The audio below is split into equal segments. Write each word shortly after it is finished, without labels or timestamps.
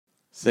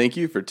Thank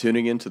you for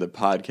tuning in to the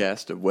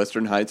podcast of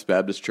Western Heights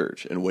Baptist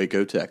Church in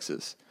Waco,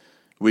 Texas.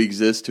 We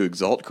exist to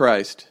exalt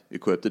Christ,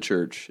 equip the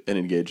church, and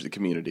engage the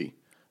community.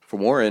 For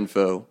more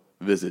info,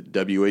 visit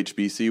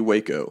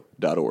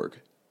whbcwaco.org.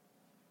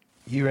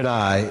 You and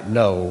I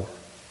know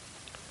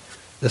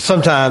that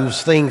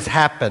sometimes things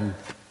happen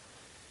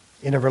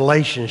in a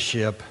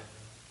relationship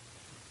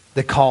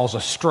that cause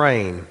a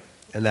strain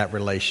in that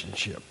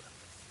relationship.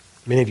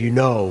 Many of you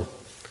know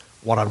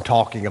what I'm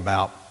talking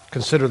about.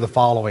 Consider the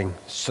following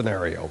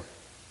scenario.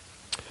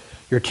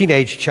 You're a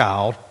teenage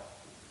child,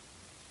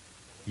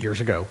 years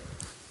ago.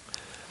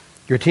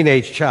 Your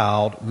teenage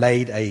child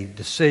made a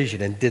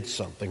decision and did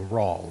something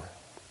wrong.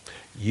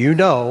 You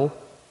know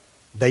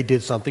they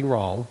did something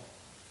wrong.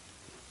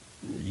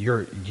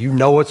 You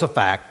know it's a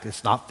fact,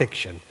 it's not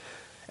fiction.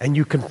 And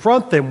you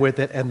confront them with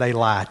it and they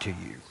lie to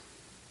you,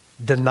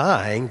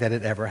 denying that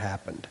it ever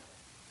happened.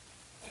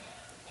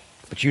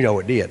 But you know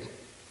it did.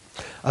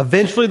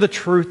 Eventually the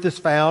truth is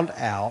found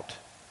out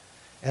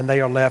and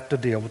they are left to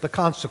deal with the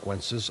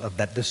consequences of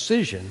that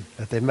decision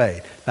that they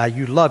made. Now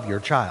you love your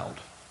child,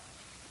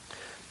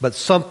 but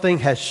something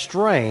has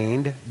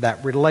strained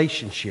that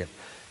relationship.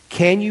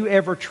 Can you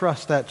ever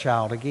trust that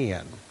child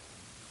again?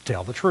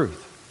 Tell the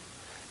truth.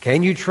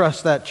 Can you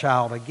trust that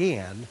child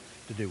again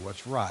to do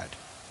what's right?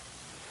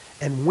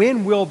 And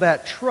when will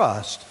that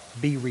trust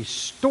be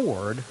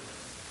restored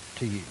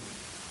to you?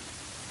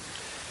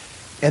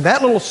 And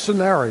that little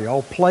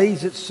scenario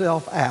plays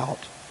itself out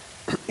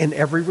in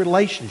every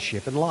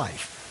relationship in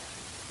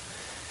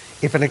life.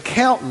 If an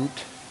accountant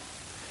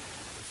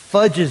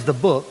fudges the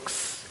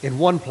books in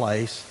one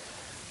place,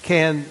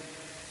 can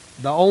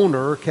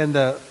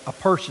a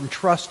person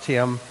trust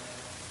him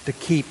to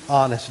keep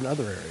honest in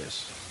other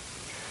areas?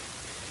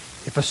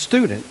 If a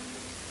student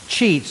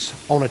cheats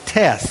on a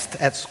test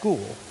at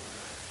school,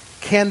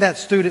 can that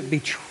student be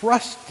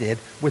trusted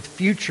with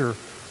future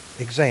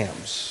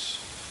exams?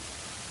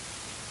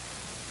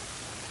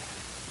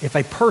 If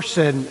a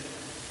person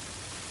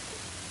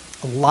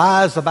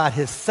lies about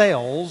his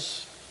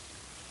sales,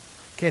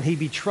 can he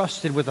be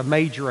trusted with a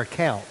major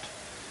account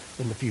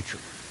in the future?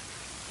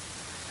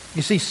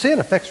 You see, sin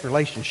affects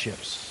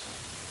relationships.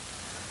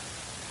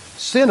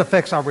 Sin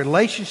affects our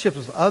relationships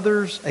with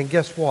others, and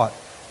guess what?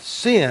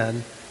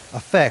 Sin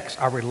affects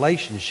our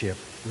relationship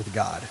with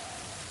God.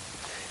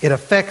 It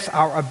affects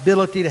our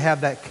ability to have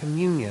that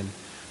communion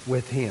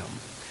with Him.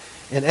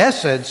 In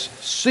essence,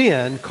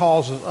 sin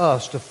causes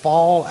us to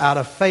fall out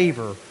of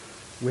favor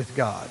with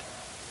God.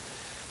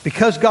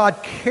 Because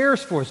God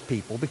cares for His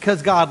people,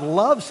 because God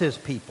loves His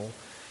people,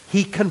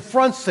 He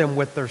confronts them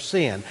with their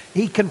sin.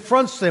 He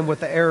confronts them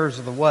with the errors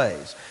of the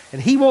ways.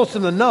 And He wants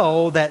them to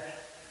know that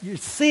your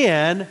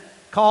sin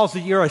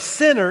causes you're a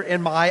sinner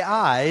in my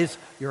eyes.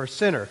 You're a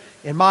sinner.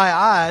 In my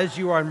eyes,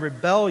 you are in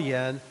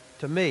rebellion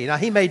to me. Now,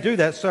 He may do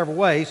that several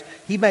ways.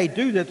 He may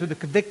do that through the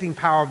convicting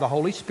power of the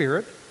Holy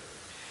Spirit.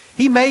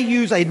 He may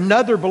use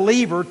another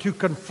believer to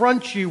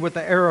confront you with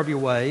the error of your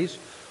ways,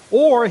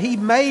 or He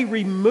may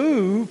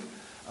remove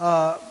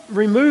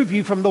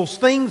you from those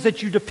things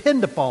that you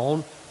depend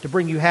upon to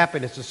bring you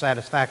happiness and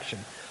satisfaction.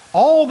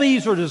 All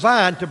these are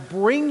designed to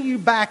bring you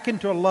back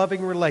into a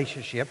loving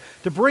relationship,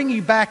 to bring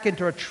you back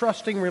into a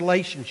trusting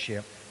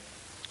relationship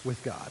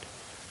with God.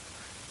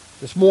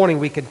 This morning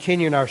we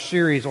continue in our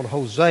series on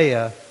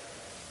Hosea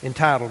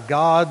entitled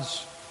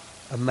God's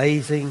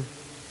Amazing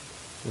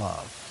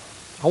Love.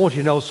 I want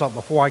you to know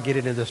something before I get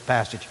into this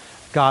passage.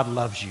 God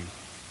loves you.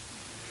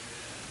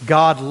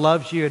 God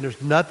loves you, and there's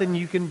nothing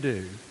you can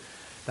do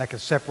that can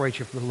separate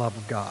you from the love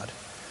of God.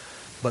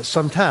 But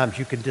sometimes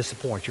you can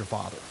disappoint your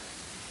Father.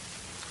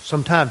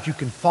 Sometimes you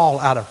can fall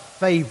out of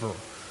favor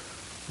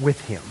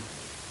with Him.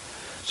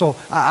 So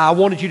I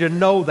wanted you to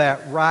know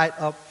that right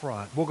up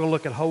front. We're going to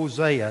look at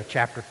Hosea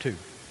chapter 2,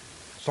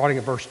 starting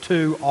at verse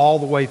 2 all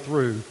the way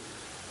through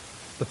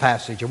the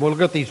passage. And we'll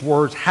look at these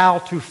words, how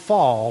to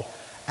fall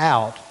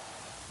out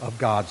of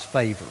God's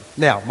favor.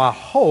 Now, my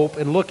hope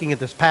in looking at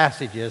this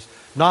passage is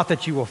not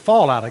that you will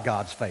fall out of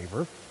God's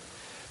favor,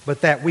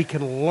 but that we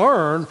can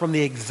learn from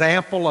the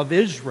example of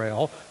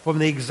Israel, from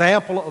the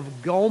example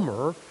of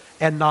Gomer,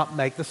 and not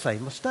make the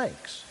same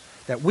mistakes.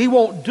 That we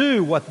won't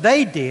do what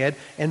they did,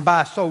 and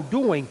by so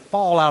doing,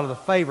 fall out of the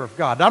favor of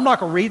God. Now, I'm not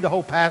going to read the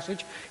whole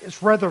passage.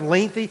 It's rather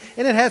lengthy,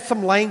 and it has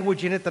some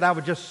language in it that I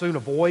would just soon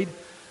avoid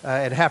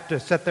and have to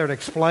sit there and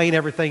explain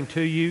everything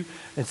to you.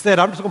 Instead,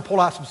 I'm just going to pull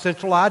out some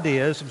central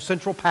ideas, some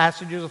central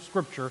passages of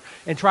Scripture,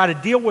 and try to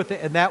deal with it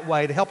in that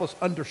way to help us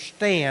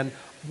understand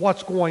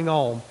what's going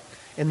on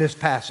in this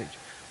passage.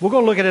 We're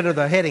going to look at it under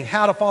the heading,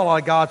 how to fall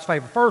out of God's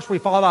favor. First, we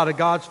fall out of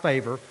God's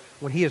favor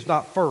when He is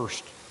not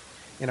first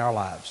in our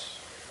lives.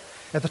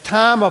 At the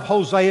time of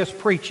Hosea's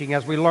preaching,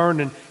 as we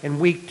learned in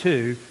week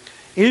 2,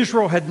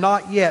 Israel had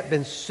not yet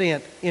been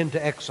sent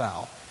into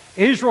exile.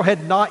 Israel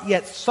had not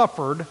yet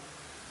suffered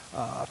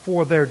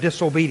for their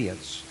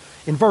disobedience.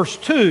 In verse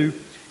 2,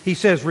 he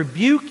says,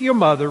 "Rebuke your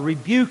mother,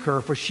 rebuke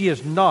her, for she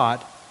is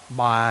not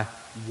my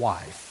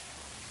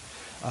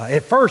wife."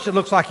 At first, it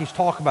looks like he's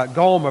talking about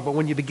Gomer, but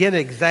when you begin to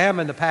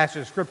examine the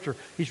passage of Scripture,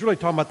 he's really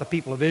talking about the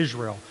people of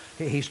Israel.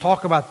 He's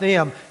talking about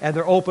them and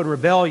their open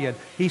rebellion.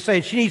 He's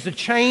saying she needs to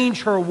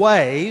change her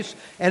ways.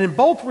 And in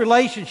both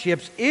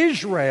relationships,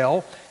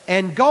 Israel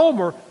and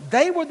Gomer,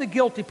 they were the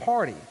guilty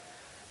party.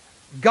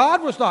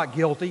 God was not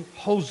guilty.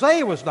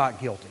 Hosea was not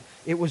guilty.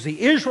 It was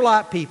the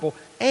Israelite people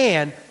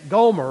and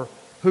Gomer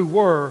who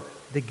were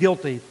the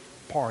guilty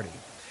party.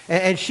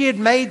 And she had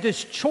made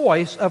this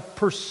choice of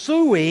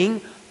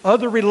pursuing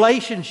other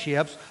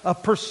relationships,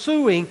 of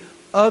pursuing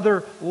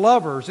other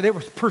lovers. And it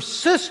was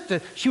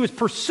persistent. She was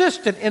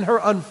persistent in her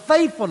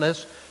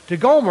unfaithfulness to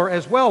Gomer,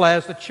 as well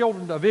as the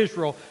children of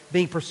Israel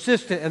being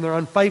persistent in their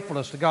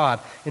unfaithfulness to God.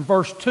 In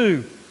verse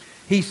 2,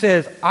 he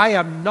says,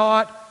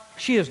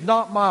 she is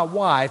not my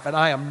wife, and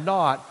I am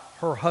not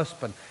her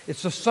husband.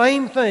 It's the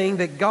same thing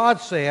that God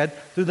said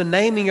through the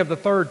naming of the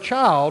third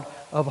child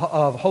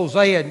of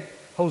Hosea,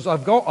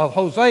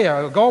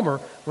 Gomer,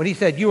 when he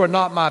said, you are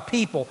not my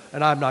people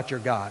and I'm not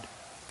your God.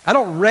 I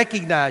don't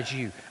recognize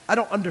you. I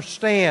don't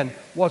understand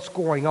what's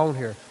going on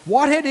here.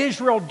 What had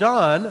Israel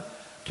done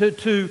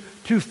to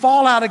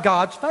fall out of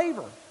God's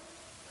favor?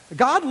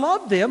 God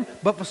loved them,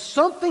 but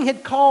something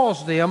had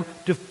caused them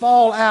to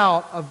fall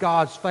out of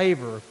God's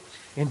favor.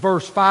 In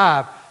verse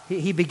 5,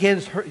 he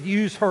begins to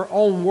use her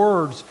own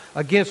words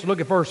against.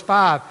 Look at verse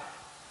 5.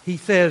 He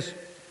says,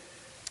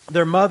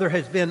 their mother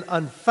has been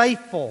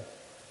unfaithful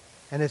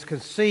and has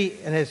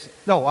conceived,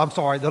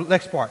 the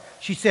next part.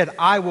 She said,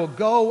 I will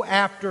go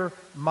after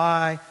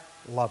my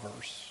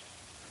lovers.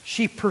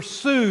 She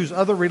pursues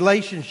other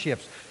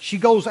relationships. She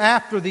goes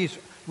after these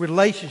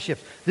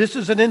relationships. This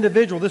is an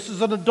individual. This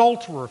is an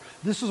adulterer.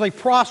 This is a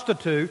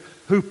prostitute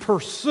who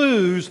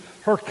pursues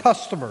her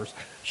customers.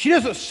 She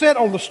doesn't sit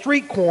on the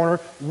street corner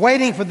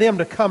waiting for them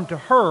to come to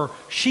her.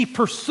 She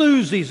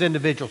pursues these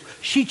individuals.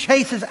 She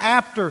chases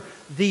after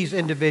these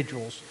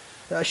individuals.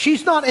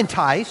 She's not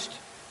enticed.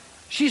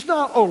 She's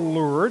not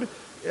allured.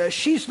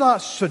 She's not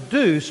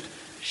seduced.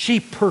 She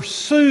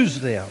pursues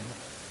them.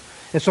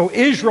 And so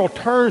Israel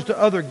turns to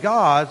other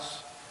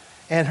gods,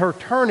 and her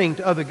turning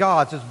to other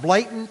gods is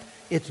blatant,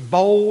 it's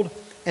bold,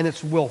 and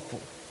it's willful.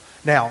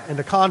 Now, in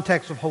the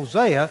context of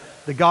Hosea,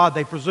 the god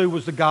they pursue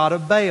was the god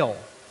of Baal,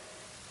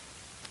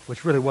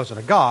 which really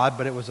wasn't a god,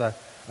 but it was a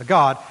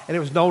god, and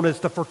it was known as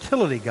the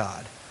fertility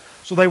god.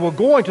 So they were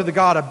going to the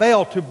god of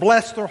Baal to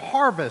bless their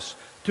harvest,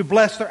 to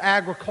bless their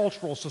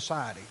agricultural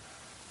society.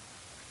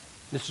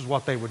 This is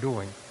what they were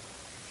doing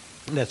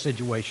in that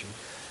situation.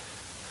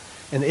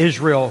 And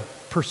Israel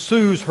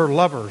pursues her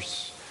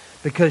lovers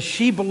because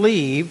she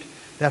believed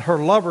that her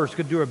lovers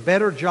could do a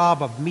better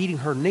job of meeting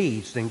her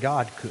needs than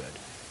God could.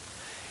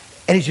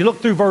 And as you look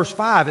through verse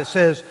 5, it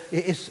says,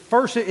 it's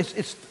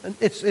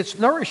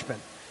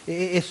nourishment.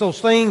 It's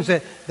those things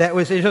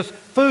it's just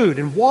food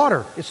and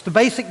water. It's the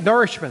basic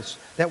nourishments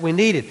that we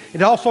needed.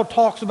 It also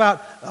talks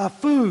about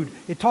food.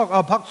 It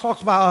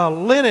talks about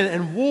linen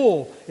and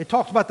wool. It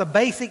talks about the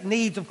basic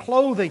needs of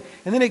clothing.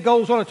 And then it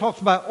goes on and talks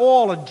about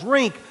oil and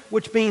drink,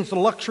 which means the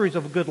luxuries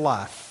of a good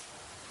life.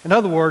 In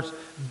other words,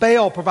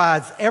 Baal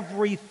provides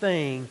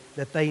everything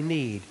that they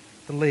need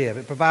to live.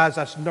 It provides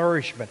us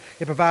nourishment.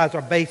 It provides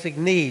our basic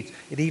needs.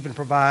 It even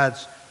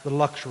provides the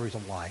luxuries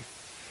of life.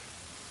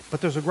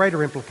 But there's a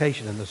greater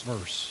implication in this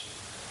verse.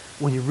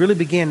 When you really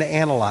begin to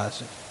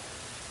analyze it,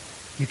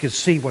 you can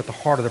see what the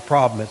heart of the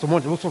problem is. I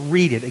want to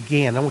read it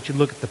again. I want you to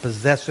look at the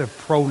possessive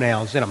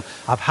pronouns in them.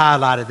 I've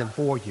highlighted them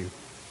for you.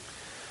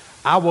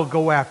 I will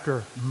go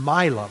after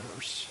my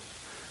lovers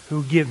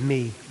who give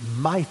me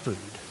my food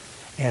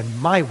and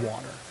my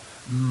water,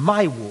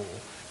 my wool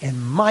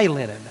and my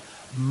linen,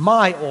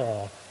 my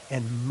oil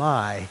and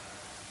my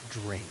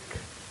drink.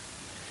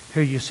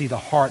 Here you see the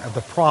heart of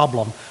the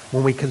problem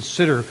when we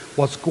consider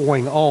what's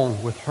going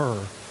on with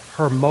her.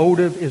 Her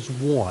motive is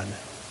one.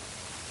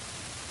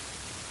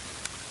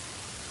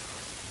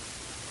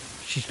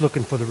 She's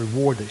looking for the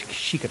reward that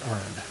she could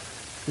earn.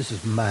 This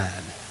is mine.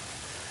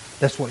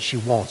 That's what she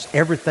wants.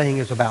 Everything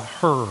is about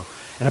her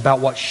and about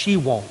what she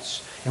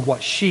wants and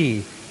what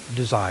she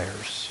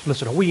desires.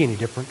 Listen, are we any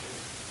different?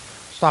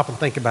 Stop and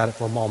think about it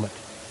for a moment.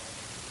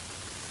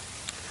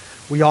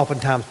 We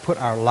oftentimes put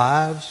our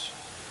lives,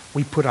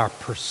 we put our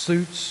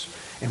pursuits,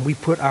 and we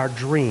put our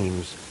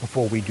dreams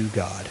before we do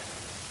God.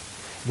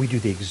 We do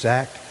the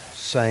exact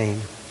same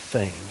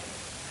thing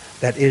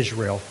that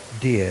Israel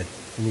did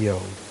in the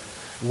old.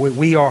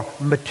 We are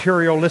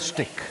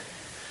materialistic.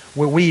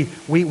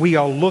 We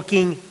are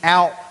looking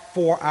out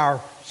for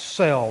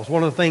ourselves.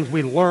 One of the things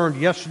we learned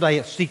yesterday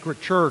at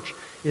Secret Church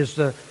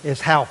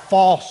is how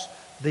false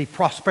the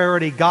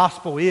prosperity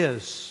gospel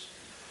is.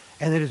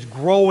 And it is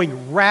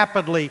growing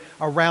rapidly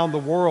around the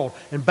world.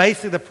 And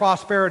basically the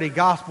prosperity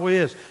gospel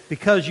is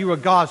because you are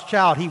God's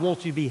child, He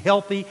wants you to be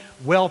healthy,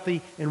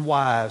 wealthy, and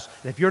wise.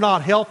 And if you're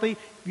not healthy,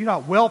 if you're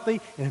not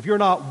wealthy, and if you're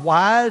not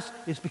wise,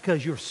 it's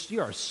because you're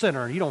a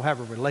sinner and you don't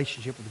have a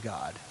relationship with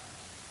God.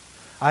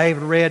 I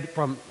even read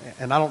from,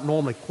 and I don't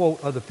normally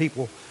quote other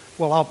people,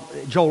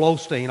 Joel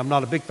Osteen. I'm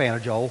not a big fan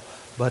of Joel,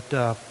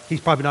 but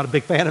he's probably not a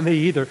big fan of me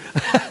either.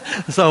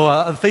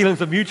 So the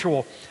feelings are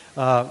mutual.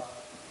 But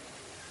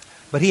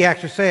he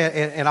actually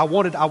said, and I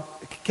wanted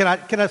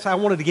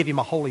to give him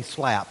a holy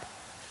slap.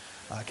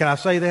 Can I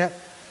say that?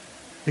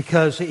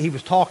 Because he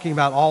was talking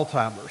about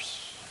Alzheimer's.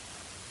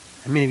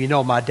 And many of you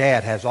know my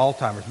dad has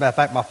Alzheimer's. Matter of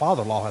fact, my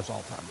father-in-law has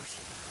Alzheimer's.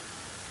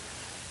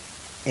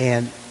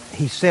 And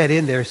he said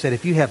in there, he said,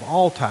 if you have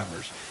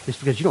Alzheimer's, it's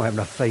because you don't have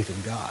enough faith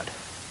in God.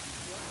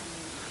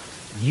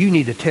 You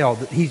need to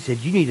he said,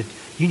 you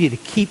need to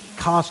keep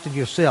constant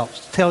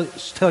yourself.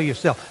 Tell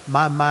yourself,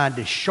 my mind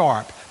is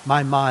sharp.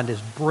 My mind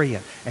is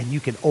brilliant. And you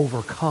can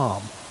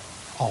overcome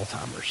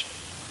Alzheimer's.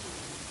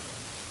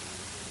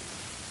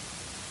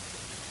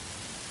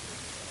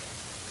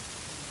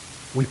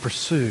 We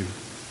pursue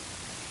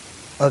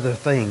other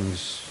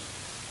things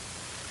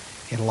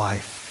in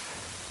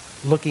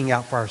life, looking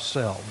out for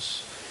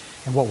ourselves.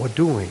 And what we're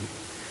doing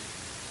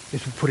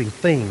is we're putting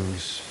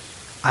things,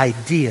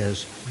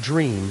 ideas,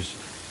 dreams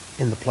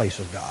in the place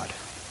of God.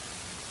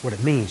 What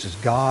it means is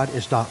God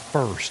is not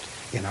first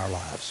in our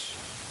lives.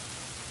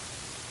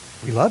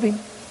 We love him,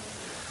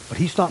 but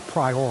he's not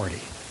priority.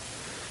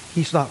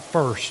 He's not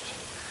first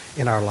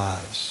in our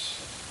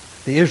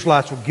lives. The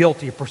Israelites were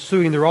guilty of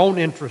pursuing their own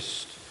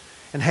interests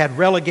and had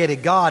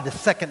relegated God to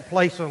second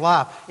place in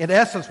life. In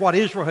essence, what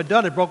Israel had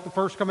done, it broke the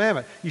first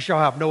commandment. You shall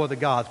have no other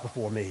gods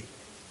before me.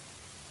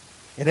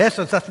 In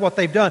essence, that's what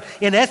they've done.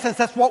 In essence,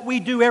 that's what we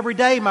do every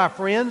day, my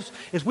friends,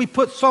 is we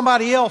put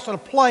somebody else in a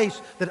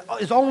place that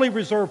is only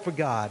reserved for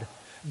God.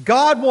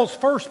 God wants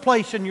first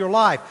place in your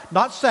life,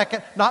 not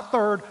second, not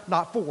third,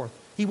 not fourth.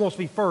 He wants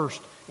to be first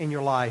in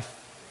your life.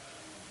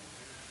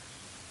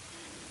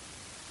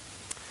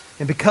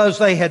 And because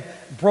they had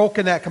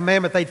broken that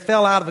commandment, they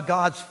fell out of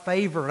God's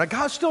favor. Now,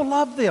 God still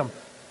loved them.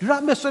 Do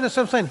not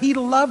misunderstand what I'm saying. He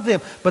loved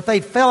them, but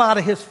they fell out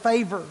of his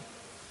favor.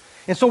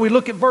 And so we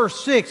look at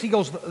verse 6. He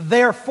goes,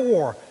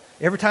 therefore.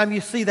 Every time you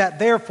see that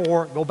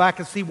therefore, go back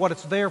and see what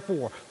it's there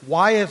for.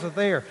 Why is it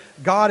there?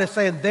 God is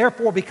saying,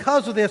 therefore,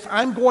 because of this,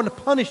 I'm going to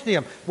punish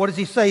them. What does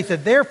he say? He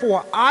said,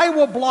 therefore, I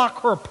will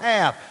block her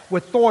path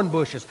with thorn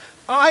bushes.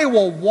 I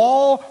will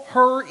wall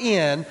her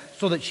in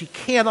so that she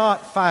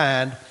cannot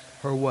find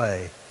her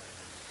way.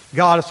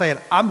 God is saying,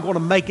 I'm going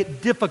to make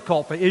it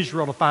difficult for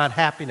Israel to find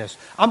happiness.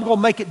 I'm going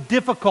to make it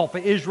difficult for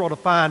Israel to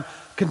find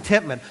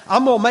contentment.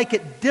 I'm going to make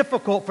it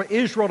difficult for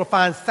Israel to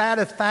find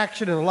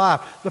satisfaction in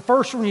life. The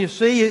first one you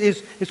see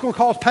is it's going to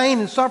cause pain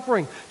and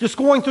suffering. Just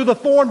going through the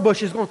thorn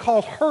bush is going to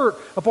cause hurt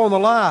upon the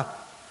life.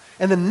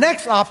 And the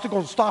next obstacle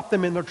is going to stop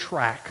them in their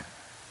track.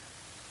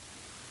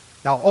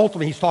 Now,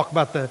 ultimately, he's talking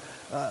about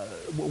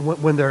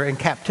when they're in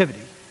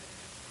captivity.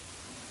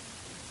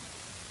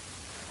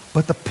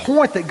 But the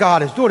point that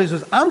God is doing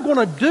is I'm going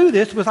to do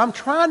this because I'm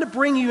trying to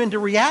bring you into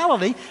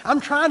reality.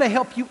 I'm trying to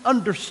help you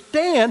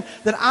understand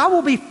that I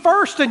will be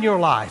first in your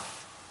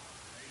life.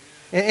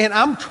 And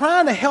I'm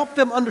trying to help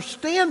them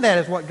understand that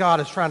is what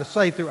God is trying to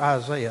say through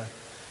Isaiah.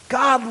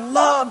 God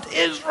loved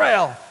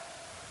Israel.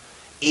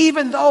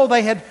 Even though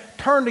they had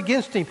turned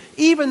against him.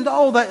 Even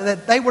though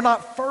that they were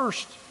not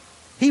first.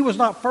 He was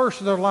not first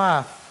in their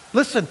life.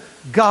 Listen,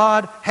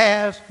 God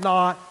has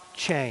not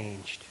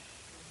changed.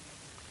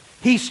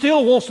 He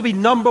still wants to be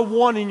number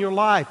one in your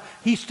life.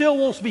 He still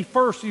wants to be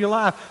first in your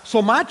life.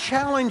 So my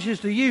challenge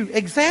is to you,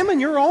 examine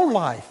your own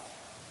life.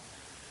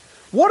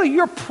 What are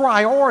your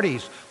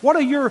priorities? What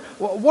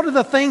are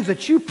the things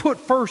that you put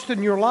first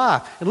in your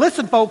life? And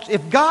listen, folks,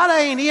 if God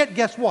ain't it,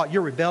 guess what?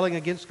 You're rebelling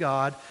against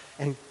God,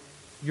 and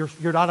you're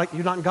not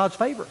in God's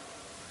favor.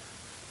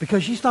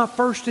 Because he's not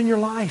first in your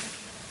life.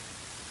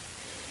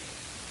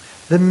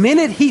 The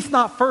minute he's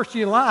not first in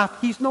your life,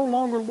 he's no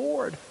longer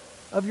Lord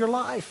of your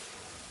life.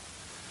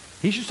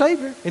 He's your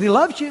Savior, and he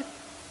loves you.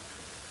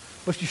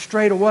 But you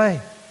strayed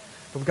away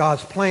from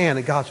God's plan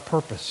and God's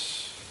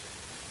purpose.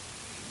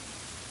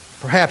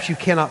 Perhaps you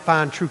cannot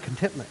find true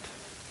contentment.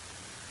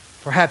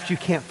 Perhaps you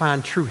can't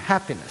find true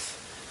happiness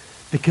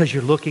because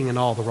you're looking in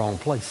all the wrong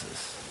places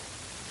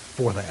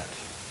for that.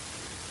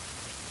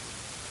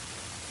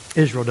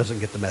 Israel doesn't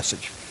get the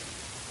message.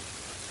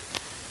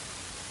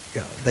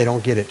 They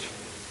don't get it.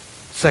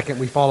 Second,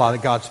 we fall out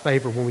of God's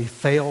favor when we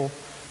fail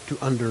to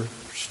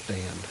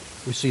understand.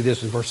 We see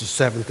this in verses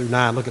 7 through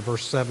 9. Look at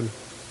verse 7.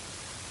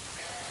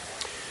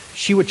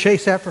 She would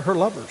chase after her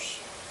lovers,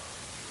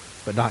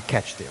 but not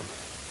catch them.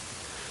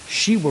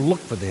 She will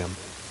look for them,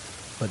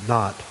 but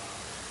not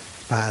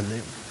find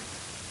them.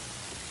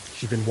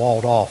 She's been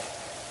walled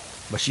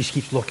off, but she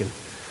keeps looking.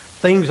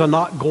 Things are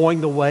not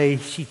going the way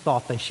she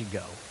thought they should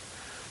go.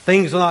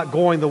 Things are not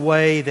going the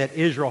way that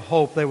Israel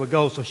hoped they would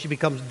go, so she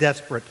becomes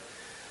desperate.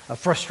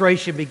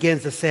 Frustration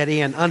begins to set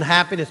in.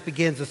 Unhappiness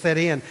begins to set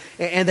in.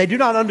 And they do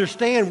not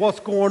understand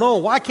what's going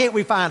on. Why can't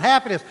we find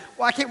happiness?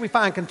 Why can't we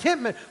find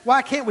contentment?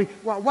 Why can't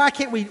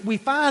we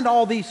find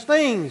all these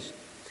things?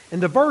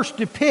 And the verse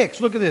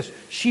depicts, look at this,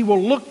 she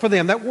will look for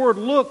them. That word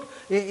look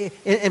it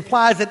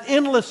implies an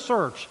endless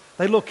search.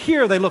 They look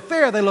here, they look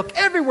there, they look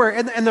everywhere,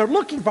 and they're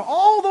looking for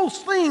all those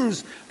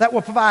things that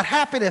will provide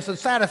happiness and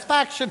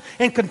satisfaction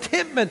and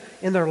contentment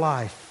in their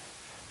life.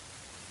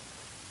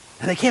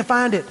 And they can't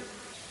find it.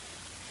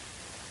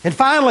 And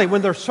finally,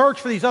 when their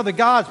search for these other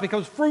gods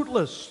becomes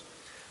fruitless,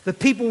 the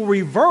people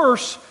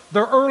reverse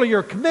their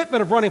earlier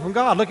commitment of running from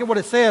God. Look at what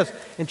it says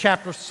in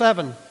chapter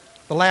 7,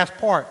 the last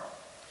part.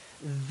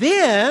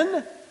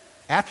 Then,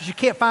 after she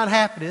can't find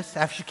happiness,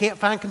 after she can't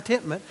find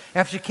contentment,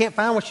 after she can't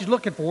find what she's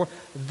looking for,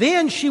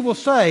 then she will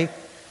say,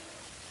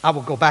 I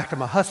will go back to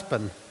my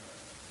husband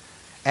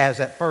as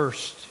at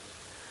first,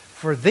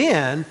 for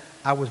then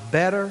I was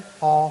better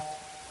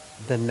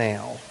off than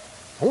now.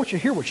 I want you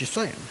to hear what she's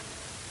saying.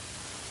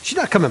 She's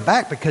not coming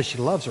back because she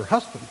loves her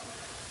husband.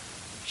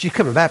 She's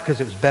coming back because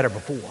it was better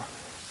before.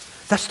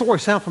 Does that story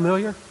sound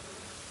familiar?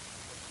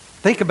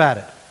 Think about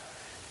it.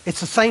 It's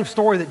the same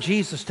story that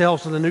Jesus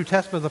tells in the New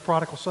Testament of the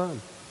prodigal son.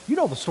 You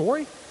know the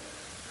story.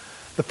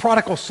 The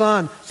prodigal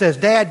son says,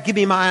 Dad, give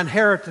me my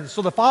inheritance.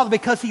 So the father,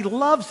 because he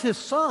loves his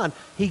son,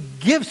 he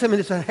gives him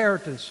his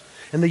inheritance.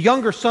 And the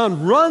younger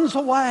son runs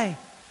away.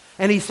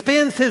 And he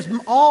spends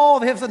all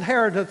of his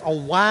inheritance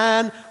on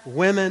wine,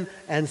 women,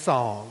 and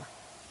song.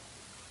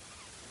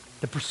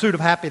 The pursuit of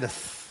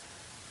happiness,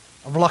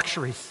 of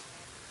luxuries,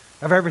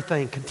 of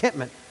everything,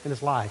 contentment in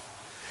his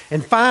life.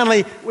 And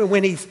finally,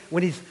 when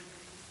he's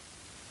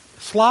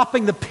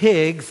slopping the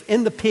pigs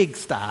in the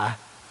pigsty,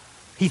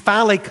 he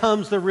finally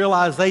comes to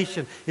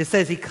realization. It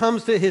says he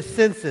comes to his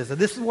senses. And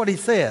this is what he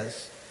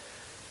says.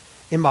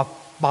 My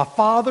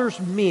father's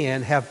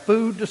men have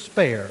food to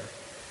spare,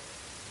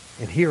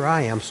 and here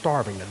I am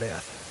starving to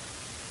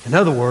death. In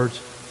other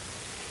words,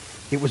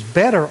 it was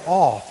better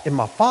off in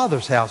my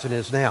father's house than it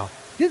is now.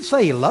 He didn't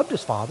say he loved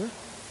his father.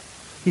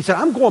 He said,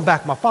 I'm going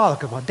back to my father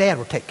because my dad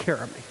will take care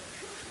of me.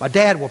 My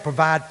dad will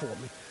provide for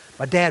me.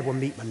 My dad will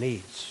meet my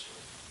needs.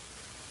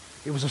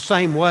 It was the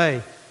same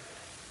way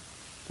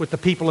with the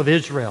people of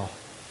Israel.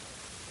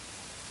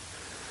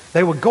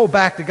 They would go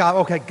back to God.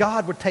 Okay,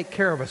 God would take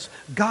care of us.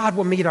 God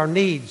will meet our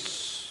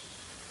needs.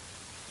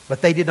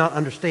 But they did not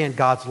understand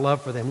God's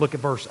love for them. Look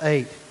at verse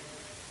 8.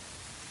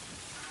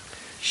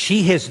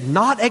 She has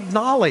not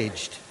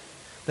acknowledged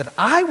that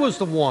I was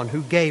the one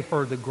who gave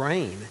her the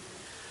grain,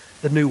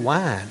 the new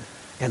wine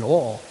and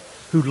oil,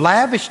 who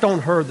lavished on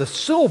her the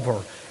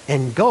silver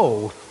and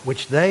gold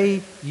which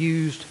they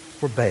used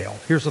for Baal.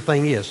 Here's the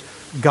thing is,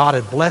 God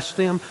had blessed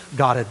them,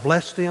 God had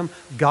blessed them,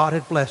 God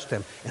had blessed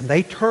them. And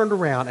they turned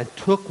around and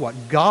took what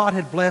God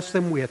had blessed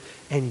them with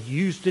and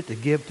used it to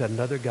give to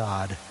another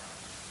god.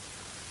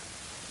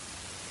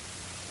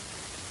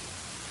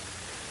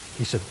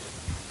 He said,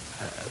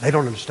 they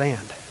don't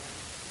understand.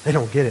 They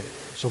don't get it.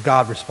 So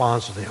God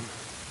responds to them.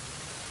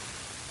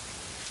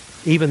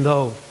 Even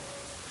though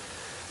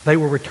they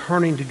were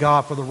returning to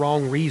God for the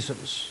wrong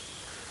reasons,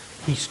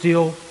 He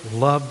still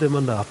loved them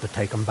enough to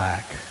take them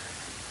back.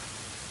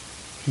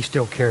 He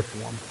still cared for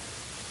them.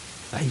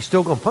 Now, He's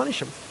still going to punish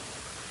them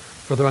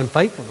for their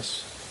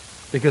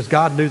unfaithfulness because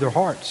God knew their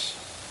hearts.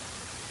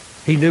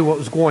 He knew what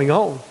was going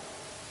on.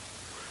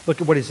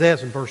 Look at what He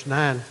says in verse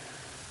 9.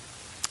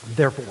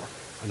 Therefore,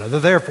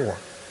 another therefore,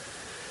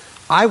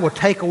 I will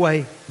take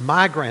away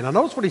my grain. Now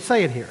notice what He's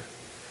saying here.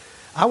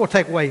 I will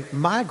take away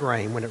my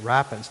grain when it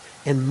ripens,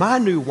 and my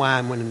new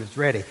wine when it is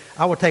ready.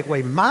 I will take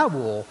away my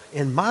wool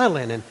and my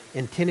linen,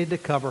 intended to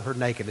cover her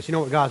nakedness. You know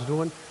what God's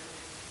doing?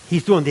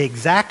 He's doing the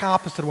exact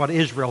opposite of what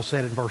Israel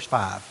said in verse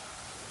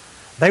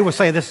 5. They were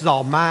saying, this is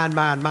all mine,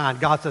 mine, mine.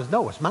 God says,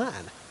 no, it's mine.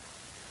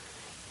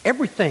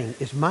 Everything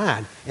is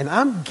mine, and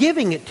I'm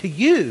giving it to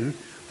you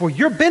for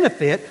your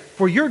benefit,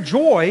 for your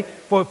joy,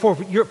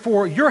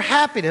 for your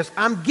happiness.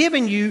 I'm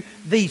giving you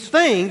these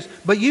things,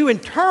 but you in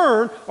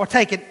turn are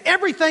taking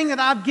everything that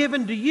I've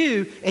given to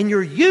you and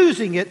you're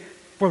using it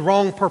for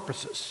wrong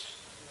purposes,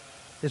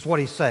 is what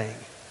He's saying.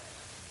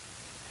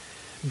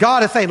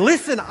 God is saying,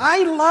 listen,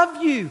 I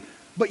love you,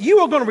 but you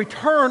are going to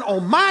return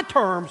on my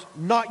terms,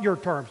 not your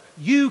terms.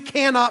 You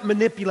cannot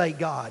manipulate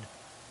God.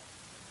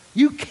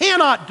 You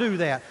cannot do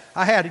that.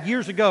 I had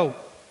years ago,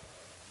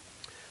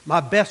 my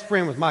best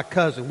friend was my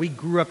cousin. We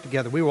grew up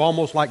together. We were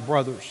almost like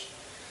brothers.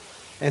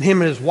 And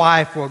him and his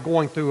wife were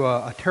going through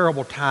a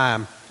terrible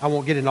time. I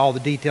won't get into all the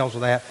details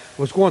of that.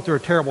 Was going through a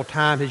terrible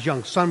time. His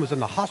young son was in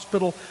the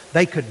hospital.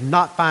 They could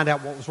not find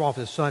out what was wrong with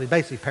his son. He's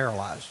basically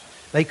paralyzed.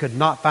 They could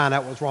not find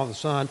out what was wrong with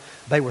the son.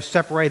 They were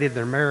separated in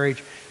their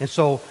marriage. And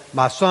so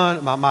my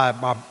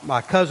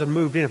cousin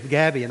moved in with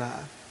Gabby and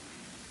I.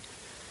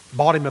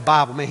 Bought him a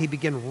Bible. Man, he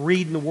began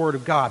reading the Word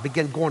of God.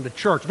 Began going to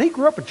church. And he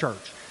grew up in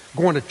church.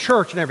 Going to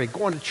church and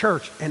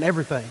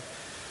everything.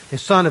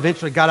 His son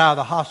eventually got out of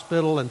the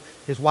hospital and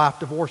his wife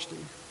divorced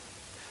him.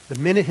 The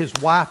minute his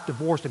wife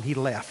divorced him, he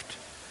left.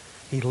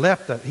 He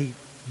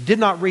did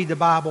not read the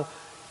Bible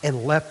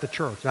and left the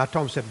church. And I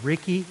told him, I said,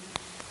 Ricky,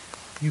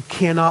 you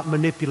cannot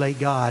manipulate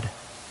God.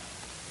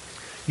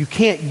 You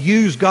can't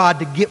use God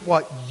to get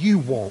what you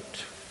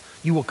want.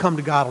 You will come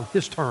to God on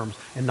His terms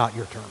and not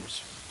your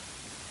terms.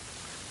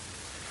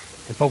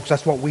 And folks,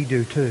 that's what we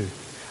do too.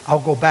 I'll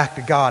go back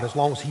to God as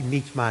long as He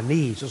meets my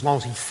needs, as long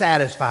as He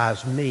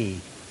satisfies me,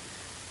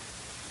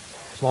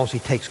 as long as He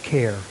takes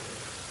care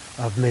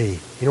of me.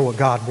 You know what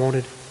God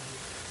wanted?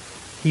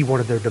 He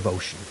wanted their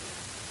devotion.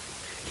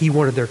 He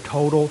wanted their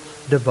total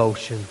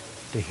devotion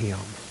to Him.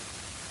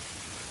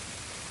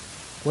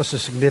 What's the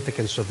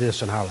significance of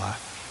this in our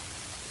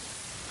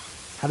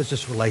life? How does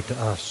this relate to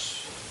us?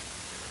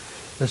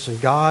 Listen,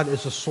 God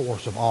is the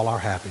source of all our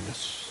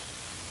happiness.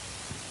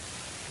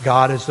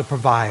 God is the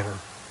provider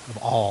of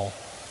all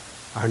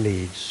our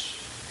needs.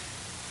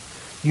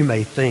 You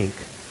may think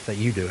that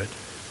you do it.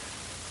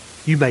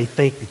 You may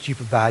think that you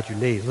provide your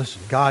needs.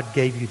 Listen, God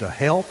gave you the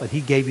health and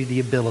He gave you the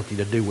ability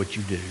to do what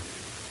you do.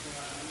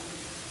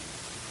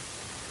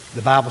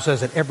 The Bible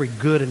says that every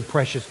good and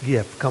precious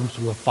gift comes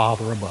from the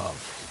Father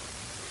above.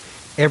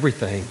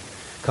 Everything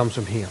comes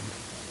from Him.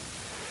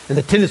 And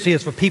the tendency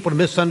is for people to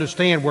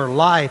misunderstand where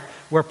life,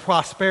 where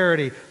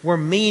prosperity, where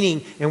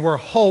meaning, and where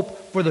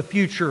hope for the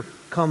future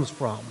comes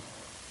from.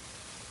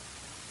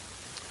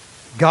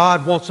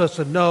 God wants us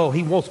to know,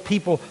 He wants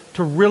people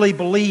to really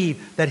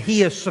believe that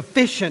He is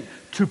sufficient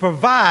to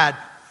provide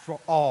for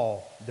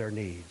all their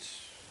needs.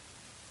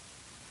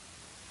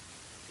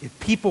 If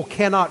people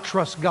cannot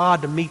trust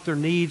God to meet their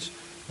needs,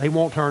 they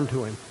won't turn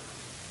to Him.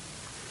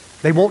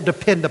 They won't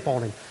depend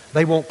upon Him.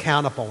 They won't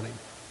count upon Him.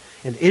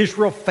 And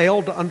Israel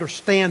failed to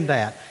understand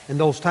that in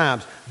those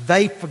times.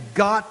 They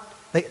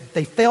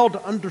failed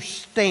to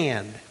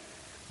understand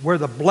where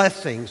the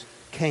blessings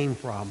came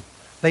from.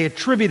 They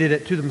attributed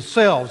it to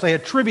themselves. They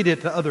attributed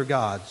it to other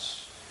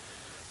gods.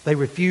 They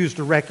refused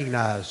to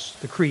recognize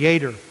the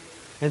Creator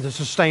and the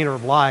Sustainer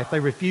of life. They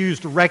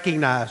refused to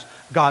recognize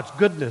God's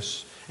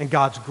goodness and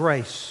God's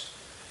grace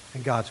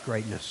and God's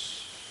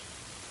greatness.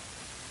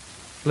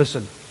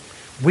 Listen,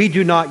 we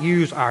do not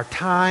use our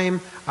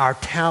time, our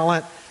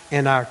talent,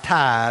 and our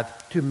tithe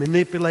to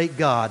manipulate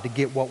God to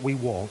get what we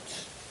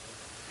want.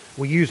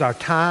 We use our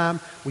time,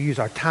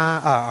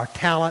 our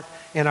talent,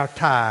 and our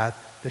tithe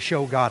to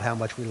show God how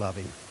much we love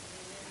Him.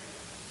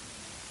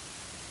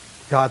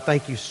 God,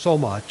 thank you so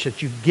much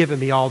that you've given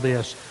me all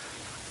this.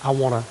 I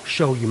want to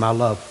show you my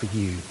love for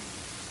you.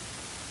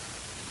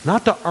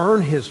 Not to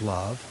earn His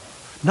love,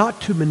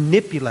 not to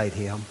manipulate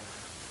Him,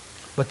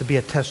 but to be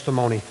a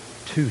testimony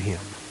to Him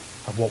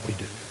of what we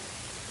do.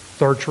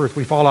 Third truth,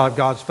 we fall out of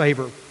God's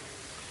favor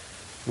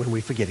when we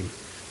forget Him.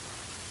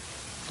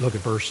 Look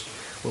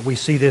at we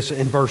see this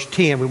in verse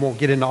 10. We won't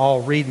get into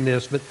all reading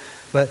this,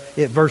 but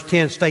verse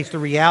 10 states the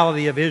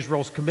reality of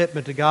Israel's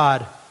commitment to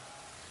God.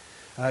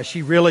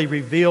 She really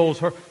reveals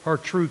her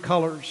true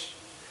colors.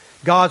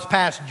 God's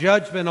past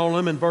judgment on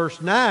them in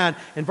verse 9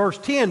 and verse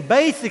 10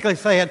 basically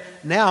saying,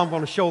 now I'm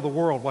going to show the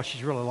world what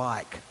she's really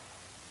like.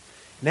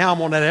 Now I'm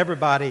going to let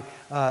everybody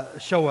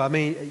show. I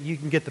mean, you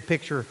can get the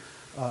picture,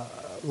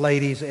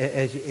 ladies,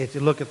 as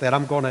you look at that.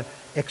 I'm going to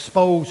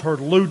expose her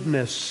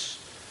lewdness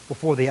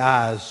before the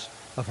eyes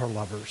of her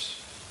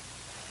lovers.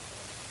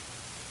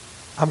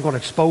 I'm going to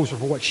expose her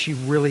for what she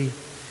really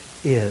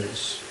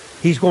is.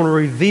 He's going to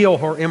reveal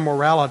her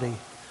immorality.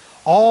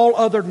 All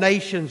other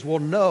nations will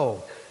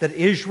know that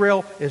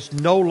Israel is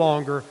no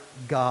longer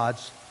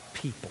God's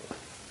people.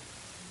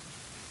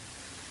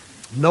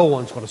 No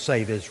one's going to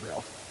save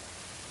Israel.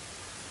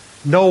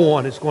 No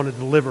one is going to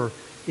deliver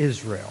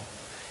Israel.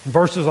 In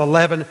verses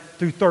 11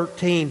 through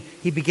 13,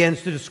 he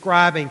begins to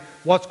describing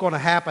what's going to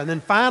happen.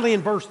 Then finally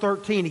in verse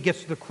 13, he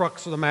gets to the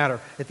crux of the matter.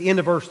 At the end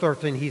of verse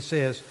 13, he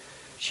says,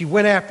 she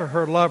went after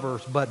her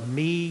lovers, but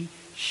me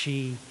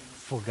she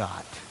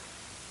forgot.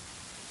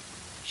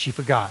 She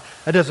forgot.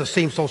 That doesn't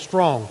seem so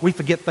strong. We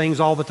forget things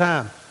all the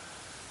time.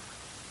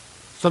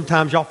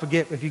 Sometimes y'all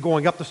forget if you're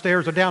going up the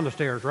stairs or down the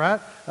stairs,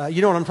 right?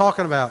 You know what I'm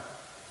talking about.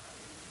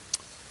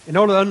 In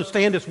order to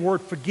understand this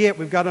word forget,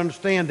 we've got to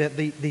understand that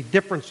the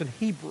difference in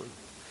Hebrew.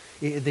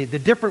 The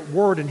different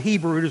word in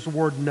Hebrew is the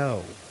word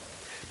know.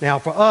 Now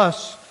for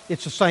us,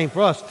 it's the same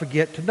for us,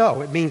 forget to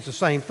know. It means the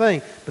same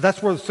thing, but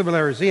that's where the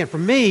similarity is in. For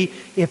me,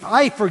 if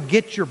I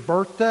forget your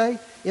birthday,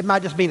 it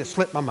might just mean it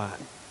slipped my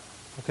mind.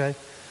 Okay?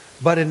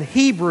 But in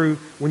Hebrew,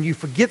 when you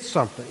forget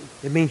something,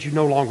 it means you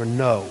no longer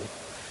know.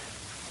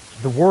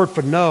 The word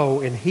for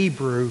know in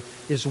Hebrew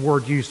is the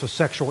word used for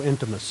sexual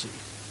intimacy.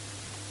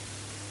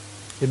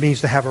 It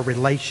means to have a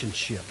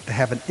relationship, to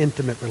have an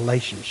intimate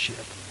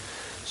relationship.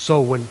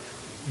 So when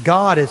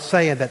God is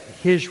saying that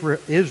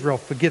Israel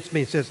forgets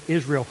me, it says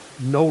Israel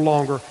no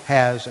longer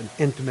has an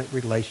intimate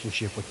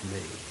relationship with me.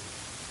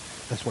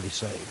 That's what he's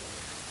saying.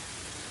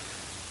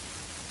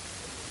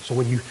 So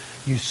when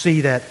you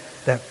see that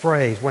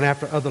phrase, went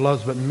after other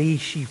loves, but me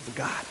she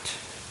forgot.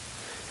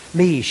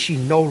 Me she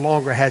no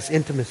longer has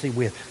intimacy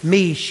with.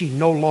 Me she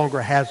no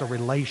longer has a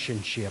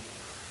relationship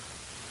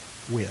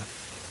with.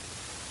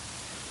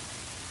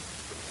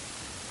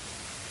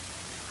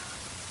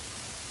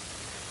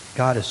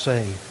 God is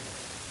saying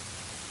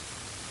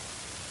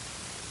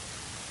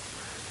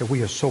that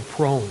we are so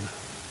prone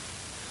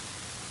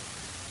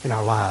in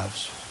our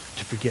lives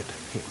to forget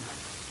Him.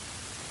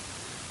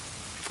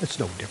 It's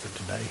no different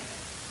today.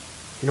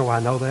 You know why I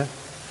know that?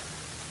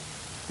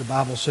 The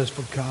Bible says,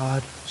 for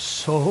God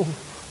so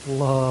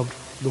loved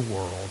the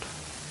world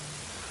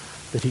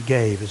that He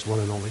gave His one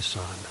and only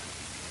Son,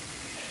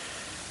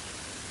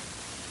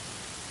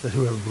 that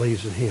whoever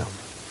believes in Him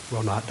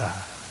will not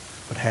die,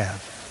 but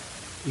have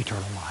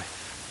eternal life.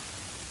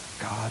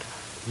 God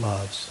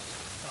loves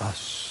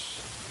us.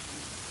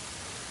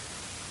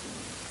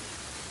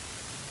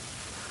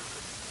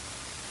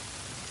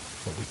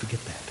 But we forget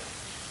that.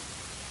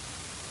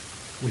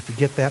 We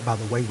forget that by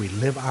the way we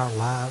live our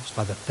lives,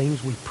 by the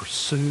things we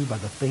pursue, by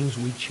the things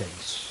we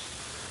chase.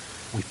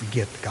 We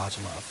forget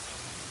God's love.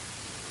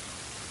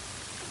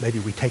 Maybe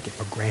we take it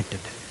for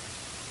granted.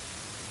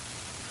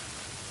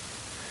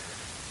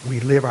 We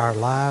live our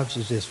lives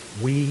as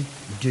if we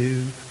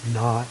do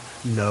not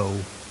know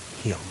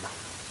Him.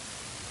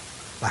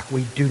 Like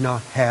we do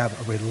not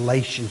have a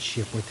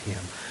relationship with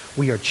Him.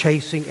 We are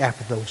chasing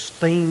after those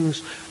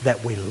things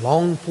that we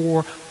long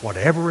for,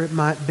 whatever it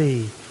might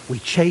be. We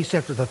chase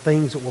after the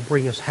things that will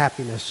bring us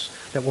happiness,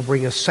 that will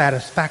bring us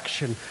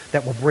satisfaction,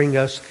 that will bring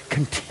us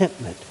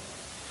contentment.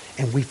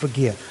 And we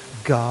forget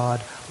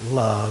God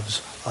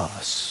loves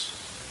us.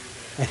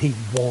 And He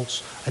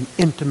wants an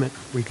intimate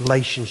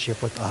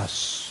relationship with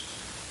us.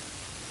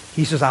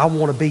 He says, I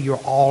want to be your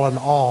all in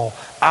all.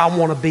 I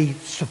want to be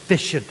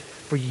sufficient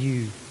for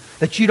you.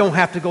 That you don't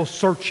have to go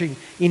searching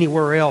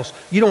anywhere else.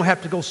 You don't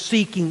have to go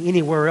seeking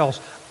anywhere else.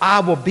 I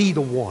will be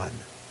the one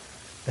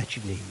that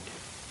you need.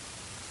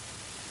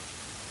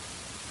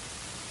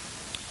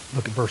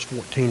 Look at verse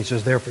 14. He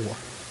says, therefore.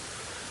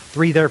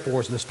 3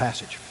 therefores in this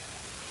passage.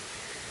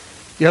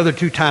 The other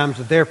 2 times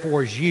the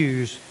therefore is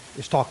used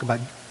is talking about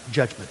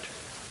judgment,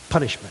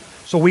 punishment.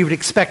 So we would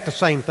expect the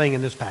same thing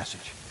in this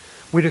passage.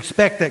 We'd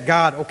expect that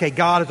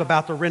God is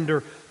about to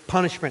render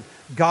punishment.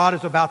 God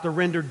is about to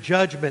render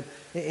judgment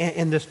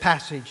in this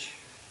passage.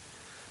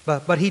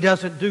 But He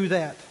doesn't do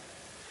that.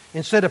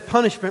 Instead of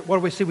punishment, what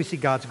do we see? We see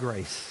God's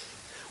grace.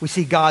 We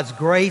see God's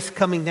grace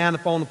coming down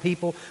upon the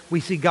people.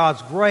 We see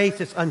God's grace.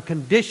 It's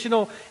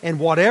unconditional, and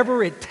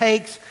whatever it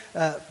takes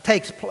to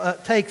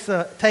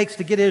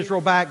get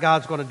Israel back,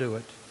 God's going to do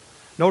it.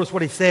 Notice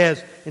what He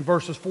says in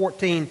verses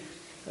 14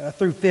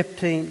 through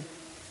 15.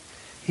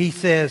 He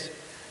says,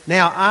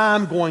 now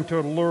I'm going to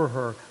allure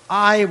her.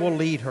 I will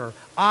lead her.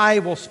 I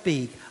will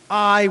speak.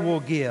 I will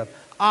give.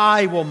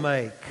 I will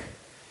make.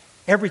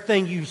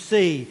 Everything you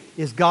see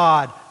is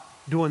God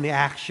doing the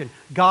action.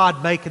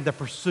 God making the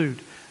pursuit.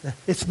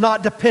 It's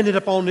not dependent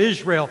upon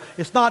Israel.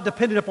 It's not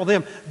dependent upon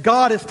them.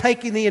 God is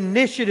taking the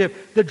initiative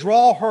to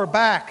draw her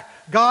back.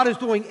 God is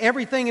doing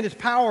everything in His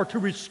power to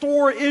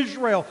restore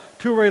Israel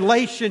to a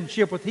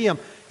relationship with Him.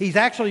 He's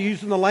actually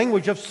using the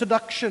language of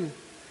seduction.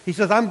 He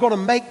says, I'm going to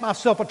make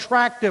myself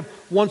attractive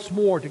once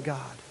more to God.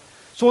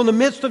 So in the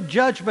midst of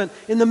judgment,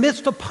 in the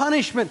midst of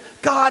punishment,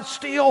 God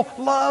still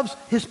loves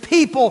His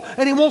people,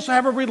 and He wants to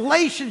have a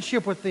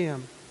relationship with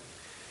them.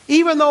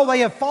 Even though they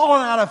have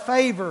fallen out of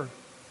favor,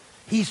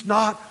 He's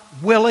not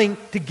willing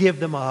to give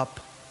them up.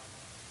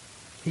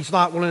 He's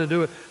not willing to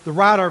do it. The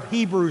writer of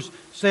Hebrews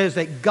says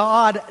that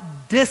God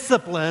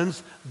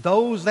disciplines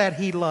those that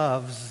He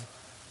loves.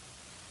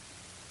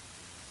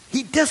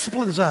 He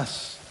disciplines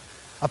us.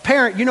 A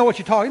parent, you know what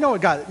you're talking. You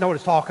know what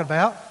it's talking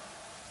about.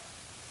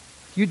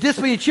 You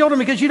discipline your children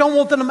because you don't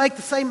want them to make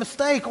the same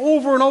mistake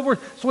over and over.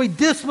 So He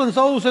disciplines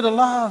those that are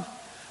loved.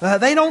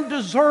 They don't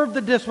deserve the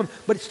discipline,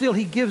 but still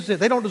He gives it.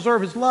 They don't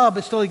deserve His love,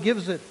 but still He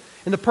gives it.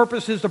 And the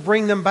purpose is to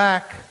bring them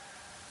back.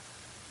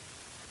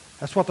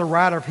 That's what the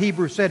writer of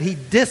Hebrews said. He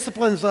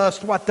disciplines us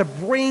to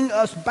bring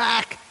us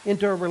back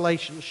into a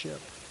relationship.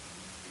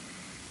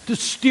 To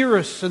steer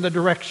us in the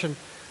direction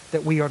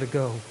that we are to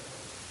go.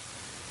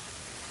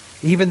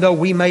 Even though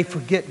we may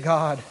forget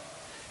God,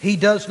 He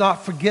does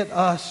not forget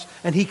us,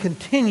 and He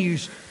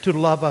continues to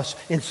love us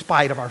in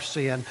spite of our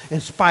sin,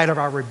 in spite of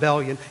our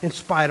rebellion, in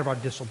spite of our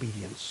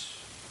disobedience.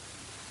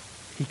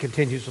 He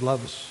continues to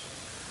love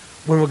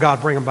us. When will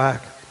God bring them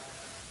back?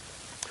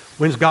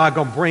 When's God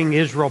going to bring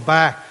Israel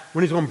back?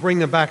 When He's going to bring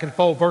them back in the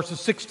fold?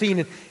 Verses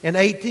 16 and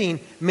 18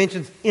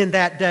 mentions in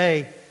that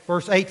day.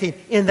 Verse 18,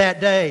 in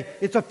that day.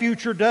 It's a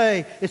future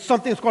day. It's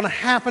something that's going to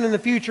happen in the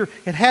future.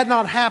 It had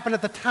not happened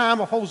at the time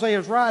of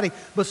Hosea's writing,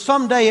 but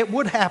someday it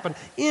would happen.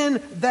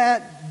 In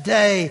that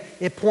day,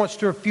 it points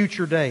to a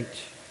future date.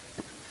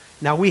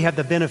 Now we have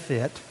the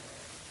benefit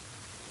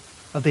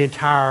of the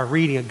entire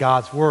reading of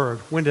God's Word.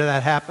 When did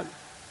that happen?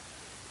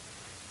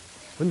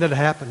 When did it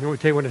happen? You want me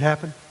to tell you when it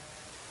happened?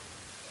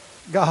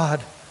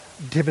 God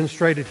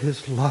demonstrated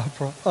His love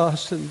for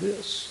us in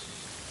this.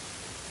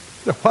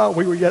 That while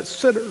we were yet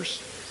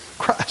sinners,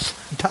 Christ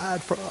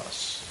died for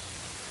us.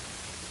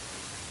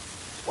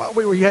 While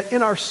we were yet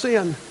in our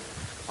sin,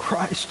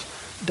 Christ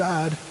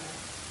died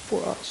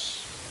for us.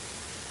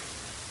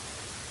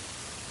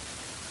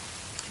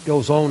 He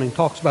goes on and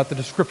talks about the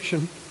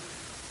description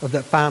of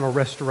that final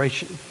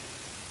restoration.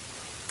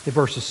 In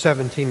verses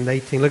 17 and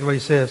 18, look at what he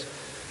says.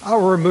 I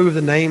will remove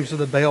the names of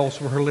the Baals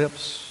from her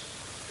lips.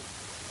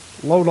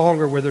 No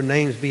longer will their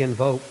names be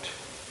invoked.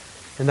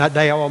 And that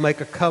day I will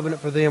make a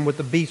covenant for them with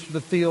the beasts of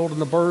the field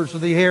and the birds of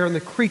the air and the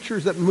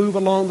creatures that move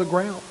along the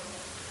ground.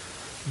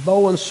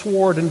 Bow and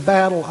sword and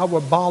battle I will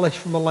abolish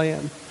from the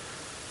land,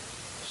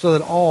 so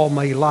that all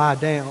may lie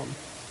down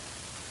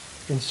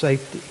in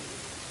safety.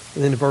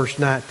 And then in verse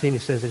 19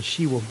 it says, and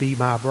she will be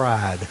my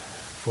bride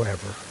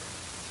forever.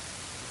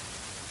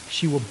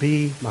 She will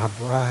be my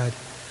bride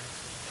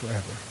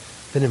forever.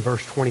 Then in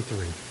verse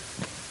 23,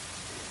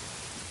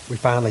 we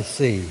finally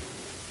see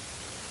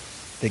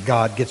that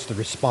God gets the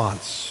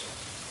response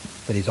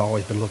that he's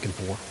always been looking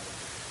for.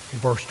 In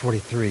verse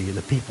 23, and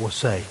the people will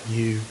say,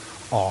 "You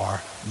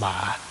are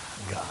my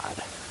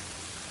God."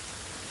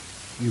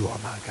 You are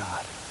my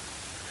God.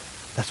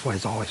 That's what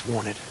he's always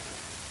wanted.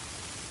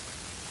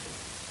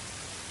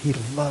 He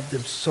loved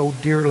them so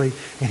dearly,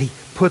 and he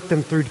put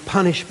them through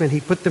punishment. He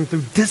put them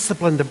through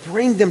discipline to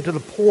bring them to the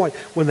point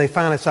when they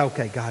finally say,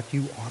 "Okay, God,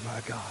 you are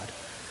my God.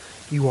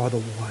 You are the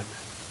one."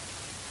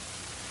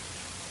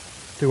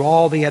 Through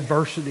all the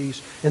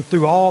adversities and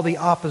through all the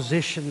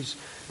oppositions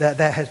that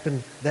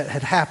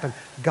had happened,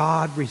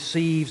 God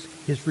receives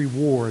his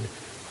reward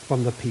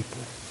from the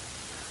people.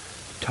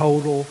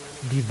 Total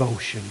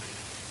devotion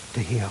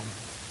to him.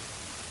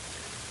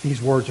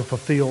 These words are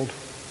fulfilled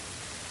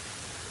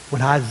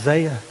when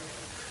Isaiah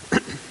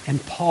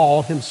and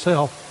Paul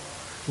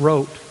himself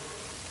wrote,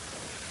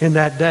 "In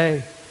that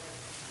day,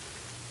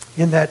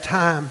 in that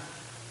time,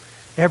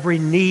 every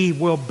knee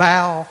will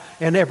bow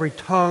and every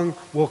tongue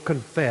will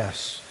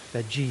confess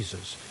that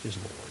Jesus is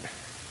Lord."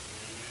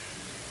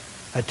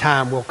 A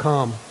time will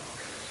come.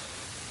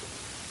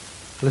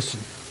 Listen.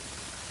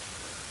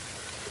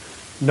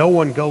 No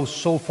one goes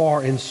so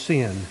far in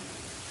sin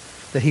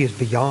that he is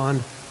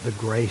beyond the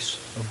grace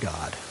of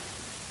God.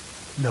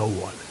 No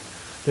one.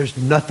 There's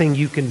nothing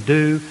you can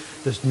do.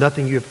 There's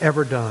nothing you have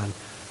ever done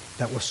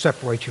that will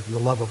separate you from the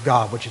love of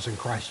God, which is in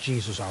Christ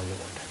Jesus our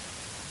Lord.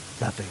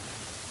 Nothing.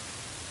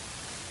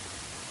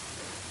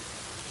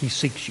 He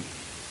seeks you.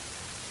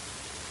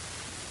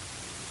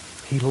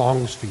 He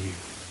longs for you.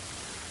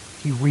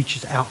 He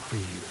reaches out for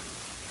you.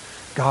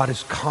 God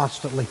is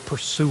constantly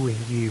pursuing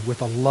you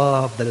with a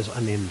love that is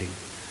unending.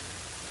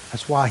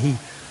 That's why he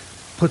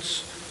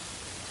puts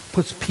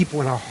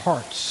people in our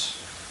hearts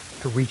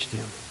to reach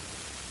them.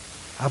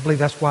 I believe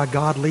that's why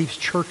God leaves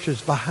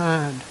churches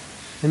behind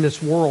in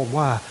this world.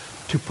 Why?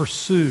 To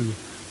pursue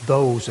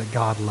those that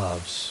God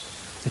loves.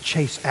 To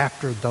chase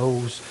after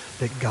those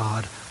that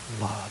God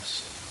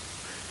loves.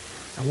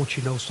 I want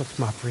you to know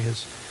something, my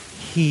friends.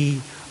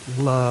 He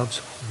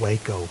loves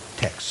Waco,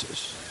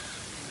 Texas.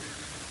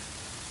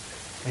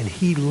 And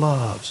he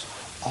loves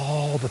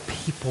all the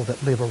people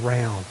that live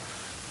around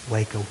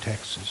Waco,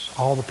 Texas.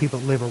 All the people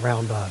that live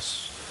around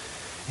us.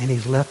 And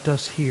he's left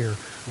us here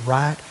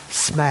right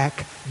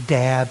smack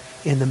dab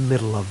in the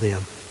middle of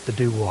them. To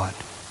do what?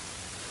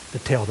 To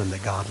tell them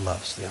that God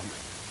loves them.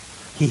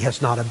 He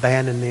has not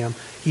abandoned them.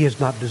 He has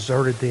not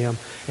deserted them.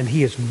 And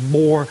he is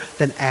more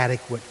than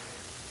adequate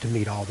to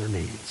meet all their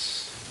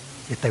needs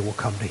if they will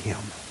come to him.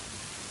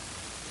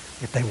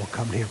 If they will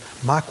come to him.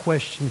 My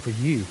question for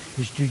you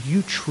is, do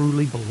you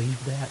truly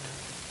believe that?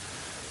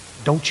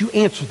 Don't you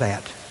answer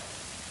that.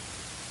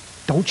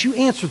 Don't you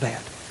answer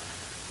that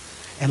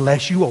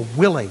unless you are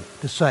willing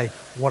to say,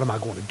 what am I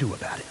going to do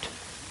about it?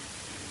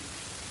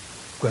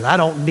 Because I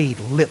don't need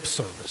lip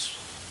service.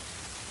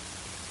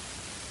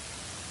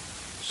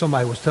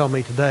 Somebody was telling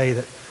me today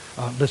that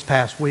this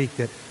past week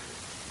that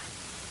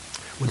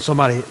when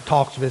somebody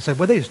talks to me, they say,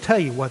 well, they just tell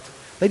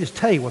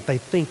you what they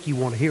think you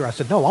want to hear. I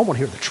said, no, I want to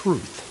hear the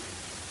truth.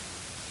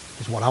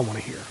 Is what I want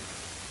to hear.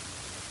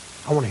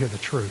 I want to hear the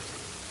truth.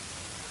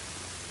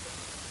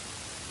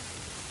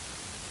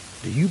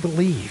 Do you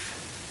believe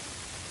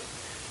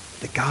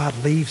that God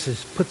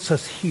puts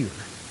us here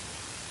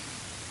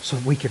so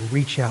that we can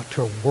reach out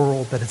to a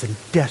world that is in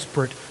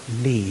desperate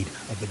need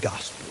of the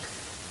gospel?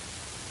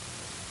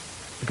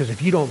 Because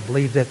if you don't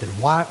believe that, then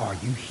why are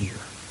you here?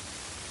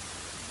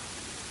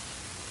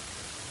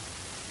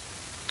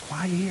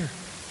 Why are you here?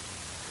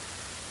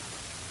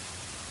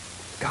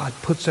 God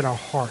puts in our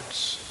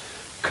hearts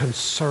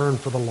concern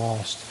for the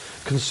lost,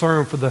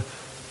 concern for the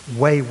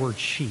wayward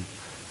sheep,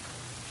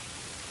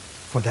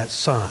 for that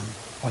son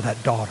or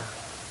that daughter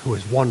who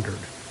has wandered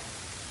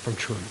from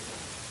truth.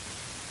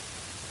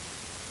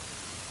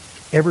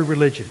 Every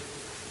religion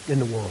in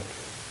the world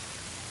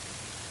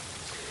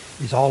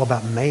is all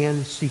about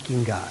man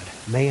seeking God,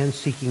 man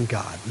seeking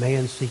God,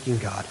 man seeking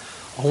God.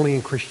 Only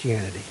in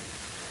Christianity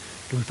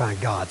do we find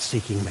God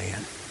seeking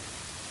man.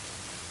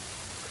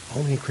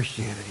 Only in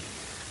Christianity.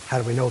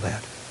 How do we know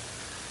that?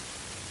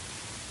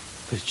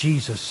 Because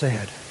Jesus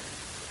said,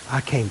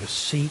 I came to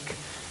seek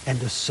and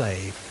to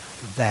save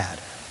that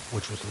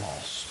which was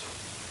lost.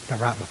 Now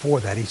right before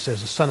that he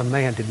says, the Son of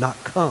Man did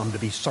not come to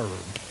be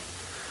served,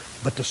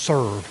 but to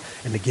serve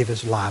and to give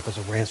his life as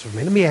a ransom for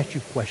me. Let me ask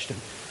you a question.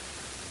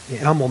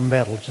 And I'm going to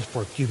meddle just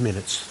for a few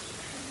minutes.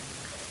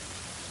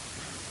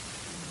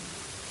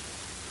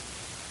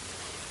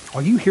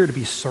 Are you here to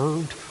be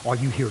served, or are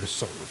you here to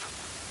serve?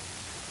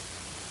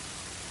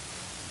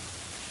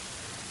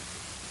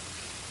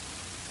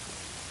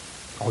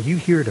 Are you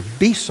here to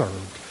be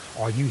served,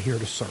 or are you here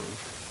to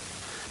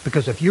serve?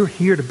 Because if you're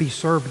here to be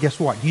served, guess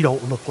what? You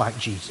don't look like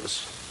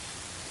Jesus.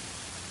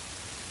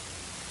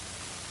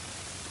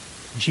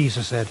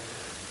 Jesus said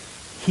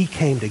he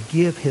came to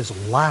give his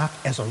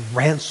life as a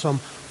ransom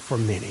for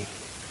many.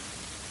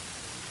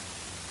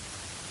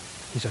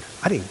 He said,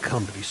 I didn't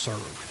come to be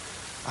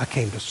served. I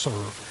came to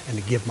serve and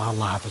to give my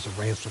life as a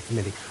ransom for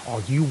many.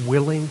 Are you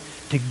willing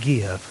to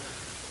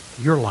give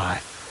your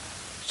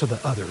life so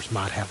that others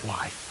might have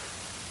life?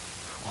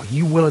 Are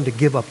you willing to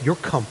give up your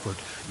comfort,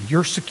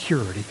 your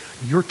security,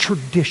 your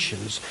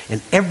traditions,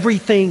 and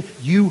everything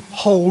you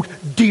hold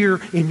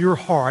dear in your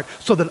heart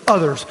so that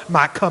others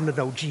might come to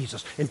know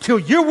Jesus? Until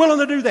you're willing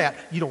to do that,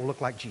 you don't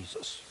look like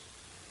Jesus.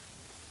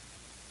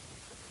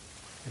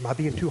 Am I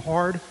being too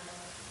hard?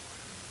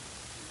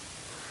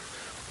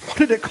 What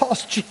did it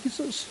cost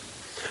Jesus?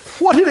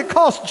 What did it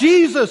cost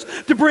Jesus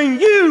to bring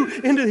you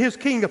into his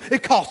kingdom?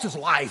 It cost his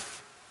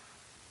life.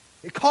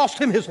 It cost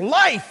him his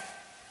life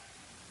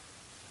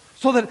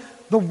so that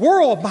the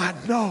world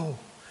might know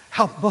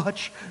how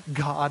much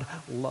God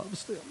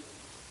loves them.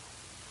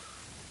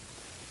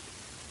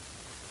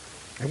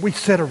 And we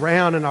sit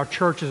around in our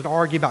churches and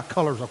argue about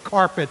colors of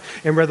carpet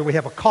and whether we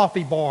have a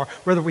coffee bar,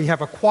 whether we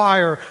have a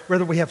choir,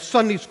 whether we have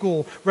Sunday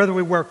school, whether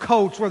we wear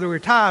coats, whether we wear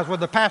ties, whether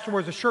the pastor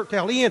wears a shirt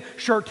tail in,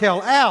 shirt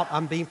tail out.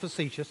 I'm being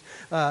facetious.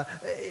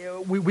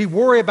 We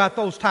worry about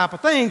those type of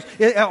things.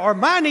 Are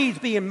my needs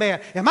being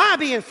met? Am I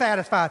being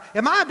satisfied?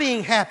 Am I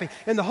being happy?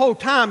 And the whole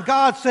time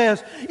God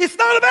says, it's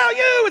not about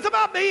you, it's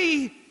about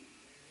me.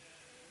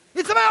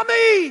 It's about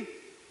me.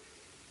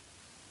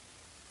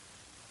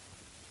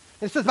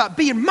 It's about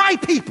being my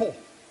people.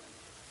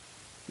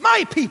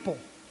 My people.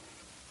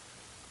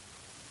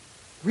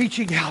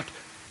 Reaching out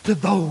to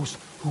those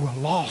who are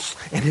lost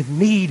and in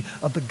need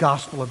of the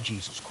gospel of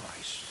Jesus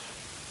Christ.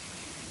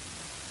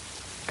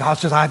 God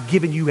says, I've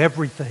given you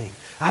everything.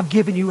 I've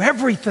given you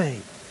everything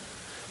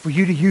for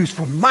you to use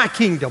for my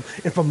kingdom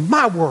and for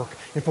my work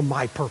and for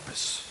my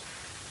purpose.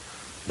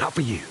 Not for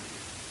you.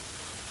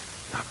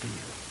 Not for you.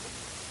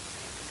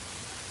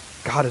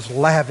 God has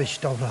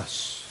lavished on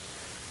us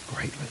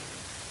greatly.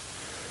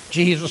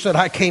 Jesus said,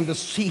 I came to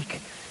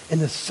seek and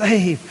to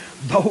save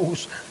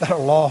those that are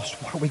lost.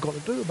 What are we going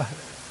to do about it?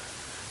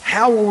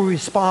 How will we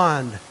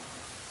respond?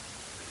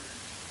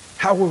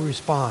 How will we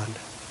respond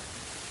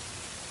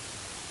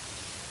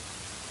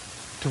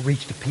to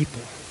reach the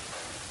people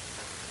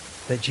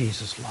that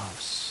Jesus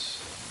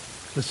loves?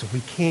 Listen,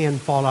 we can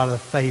fall out of the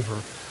favor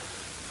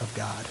of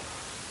God,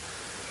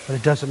 but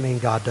it doesn't mean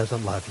God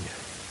doesn't love you.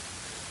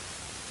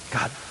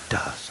 God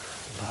does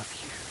love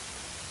you.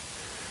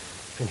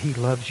 And he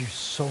loves you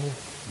so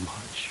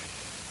much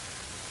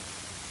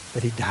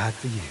that he died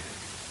for you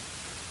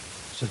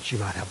so that you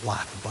might have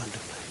life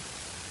abundantly.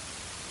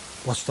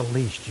 What's the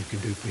least you can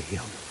do for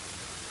him?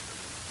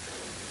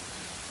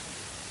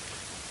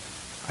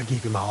 I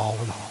give you my all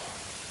in all.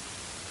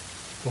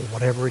 Well,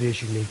 whatever it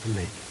is you need from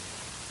me,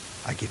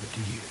 I give it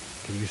to you.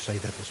 Can you say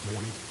that this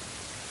morning?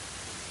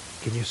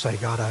 Can you say,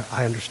 God,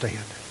 I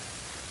understand.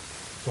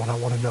 Lord, I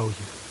want to know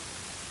you.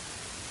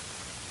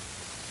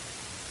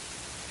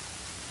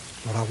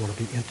 Lord, I want to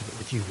be intimate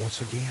with you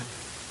once again.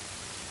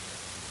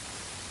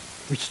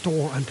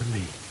 Restore unto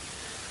me.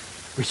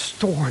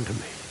 Restore unto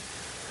me.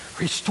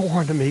 Restore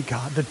unto me,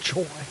 God, the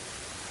joy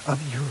of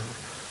your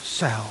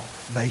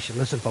salvation.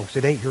 Listen, folks,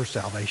 it ain't your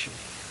salvation.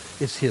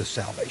 It's his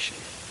salvation.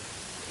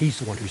 He's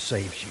the one who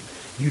saves you.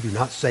 You do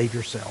not save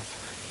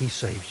yourself. He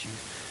saves you.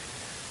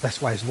 That's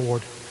why his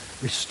Lord,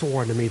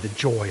 restore unto me the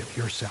joy of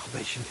your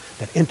salvation,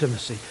 that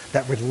intimacy,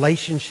 that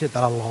relationship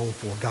that I long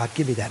for. God,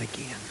 give me that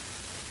again.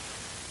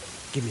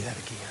 Give me that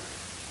again.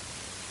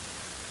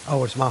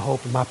 Oh, it's my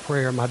hope and my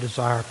prayer and my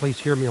desire. Please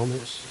hear me on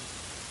this.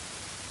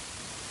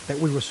 That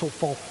we will so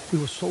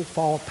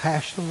fall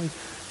passionately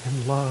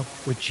in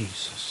love with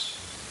Jesus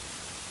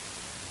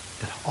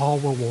that all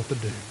we'll want to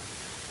do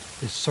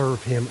is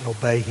serve him and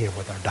obey him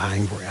with our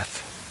dying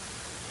breath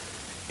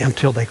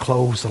until they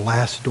close the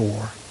last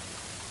door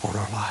on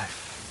our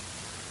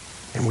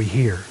life. And we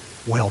hear,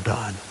 well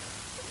done,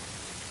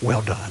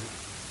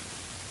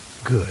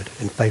 good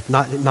and faith.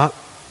 Not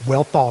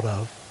well thought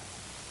of,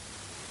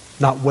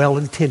 not well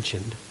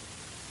intentioned,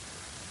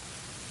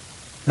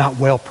 not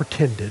well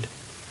pretended,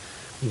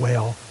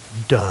 well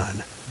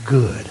done,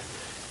 good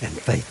and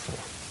faithful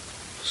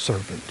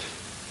servant.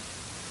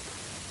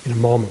 In a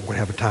moment, we're going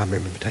to have a time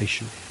of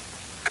invitation.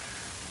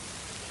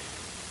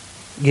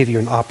 Give you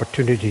an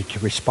opportunity to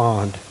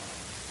respond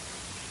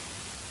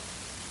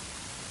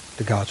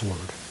to God's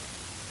word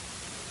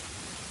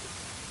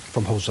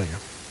from Hosea.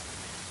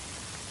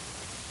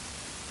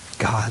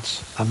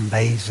 God's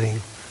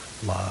amazing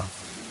love.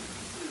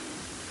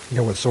 You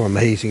know what's so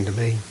amazing to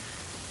me?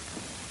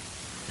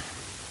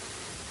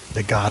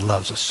 That God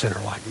loves a sinner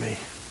like me.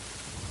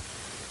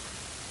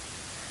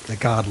 That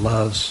God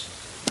loves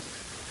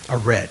a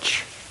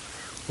wretch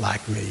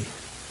like me.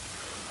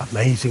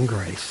 Amazing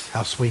grace.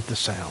 How sweet the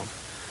sound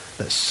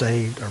that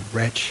saved a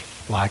wretch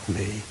like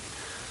me.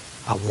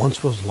 I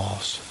once was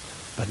lost,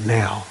 but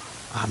now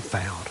I'm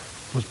found.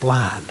 Was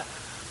blind,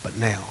 but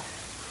now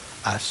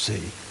I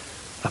see.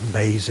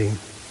 Amazing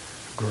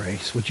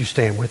grace. Would you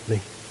stand with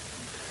me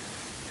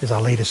as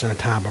I lead us in a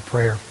time of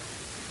prayer?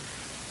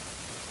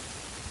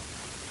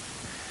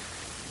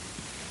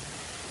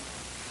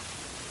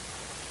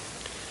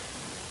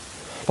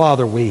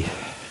 Father, we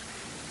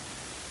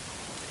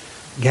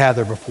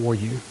gather before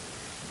you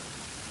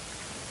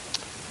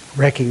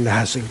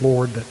recognizing,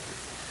 Lord, that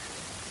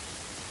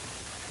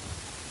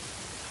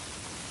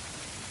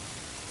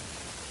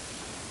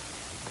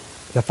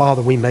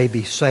Father, we may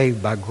be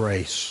saved by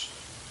grace.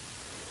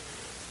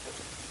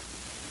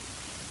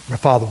 But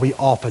Father, we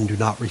often do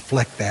not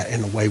reflect that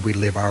in the way we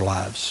live our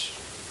lives.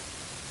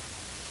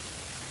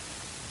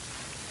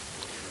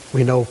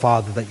 We know,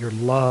 Father, that your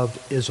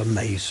love is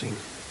amazing.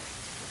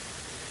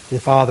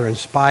 And Father, in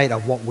spite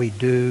of what we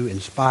do, in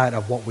spite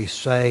of what we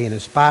say, and in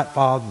spite,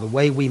 Father, the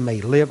way we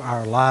may live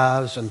our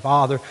lives, and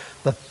Father,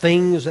 the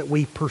things that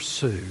we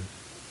pursue,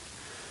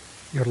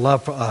 your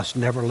love for us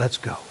never lets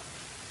go.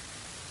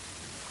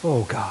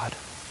 Oh God,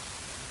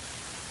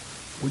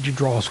 would you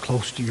draw us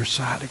close to your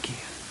side again?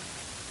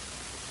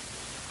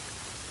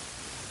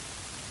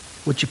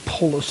 Would you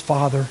pull us,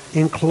 Father,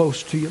 in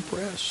close to your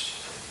breast?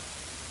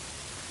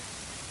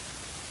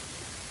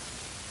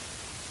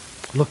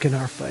 Look in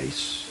our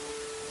face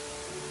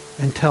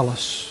and tell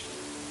us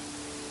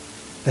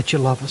that you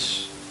love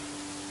us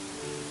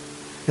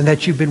and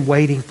that you've been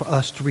waiting for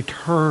us to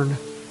return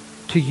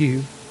to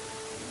you.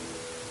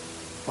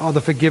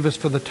 Father, forgive us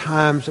for the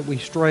times that we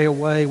stray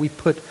away. We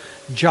put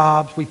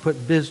jobs, we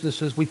put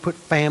businesses, we put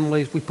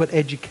families, we put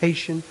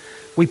education,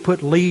 we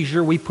put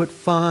leisure, we put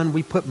fun,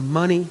 we put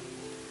money,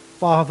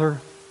 Father,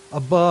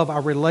 above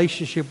our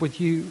relationship with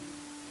you.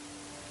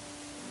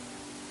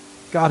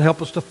 God,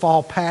 help us to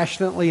fall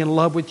passionately in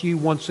love with you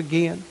once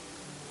again.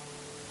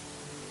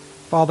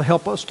 Father,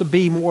 help us to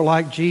be more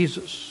like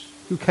Jesus,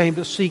 who came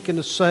to seek and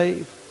to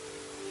save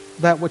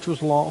that which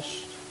was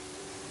lost.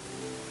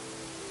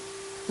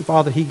 And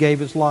Father, he gave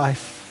his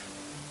life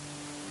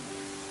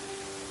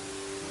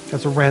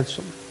as a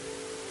ransom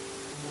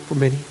for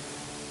many.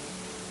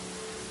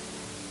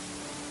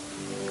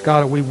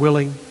 God, are we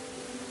willing?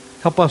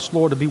 Help us,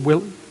 Lord, to be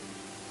willing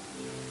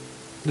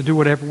to do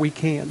whatever we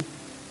can,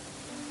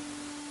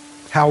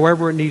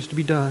 however it needs to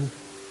be done,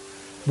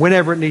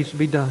 whenever it needs to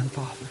be done,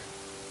 Father,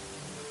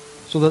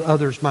 so that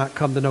others might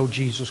come to know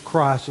Jesus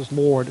Christ as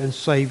Lord and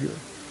Savior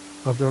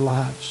of their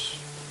lives.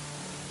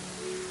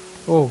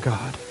 Oh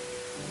God,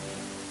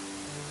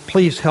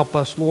 please help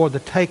us, Lord, to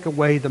take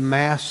away the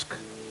mask.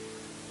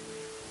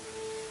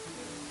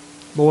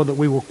 Lord, that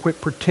we will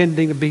quit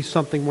pretending to be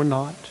something we're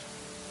not.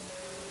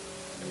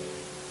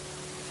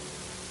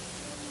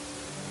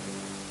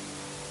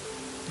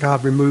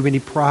 God, remove any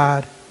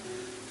pride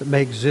that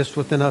may exist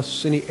within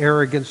us, any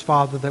arrogance,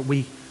 Father, that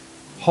we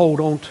hold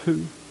on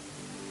to.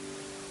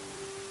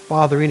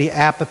 Father, any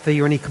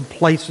apathy or any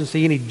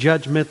complacency, any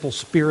judgmental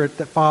spirit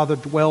that, Father,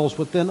 dwells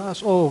within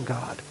us. Oh,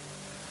 God,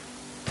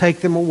 take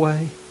them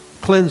away.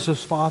 Cleanse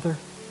us, Father.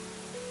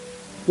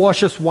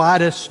 Wash us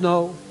white as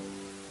snow.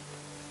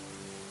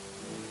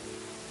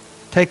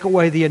 Take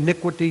away the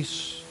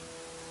iniquities.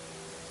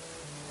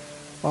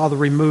 Father,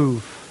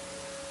 remove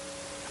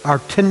our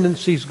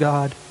tendencies,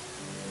 God,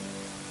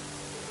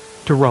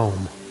 to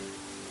roam,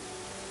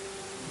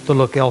 to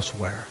look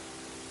elsewhere,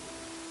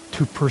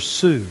 to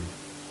pursue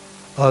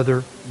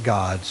other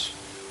gods,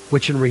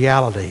 which in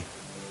reality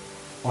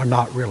are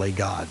not really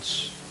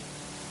gods.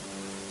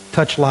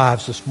 Touch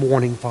lives this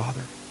morning,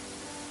 Father,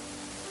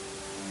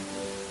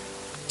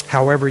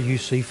 however you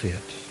see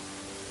fit.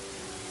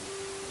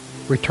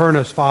 Return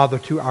us, Father,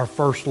 to our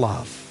first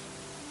love.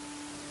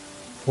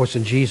 For it's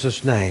in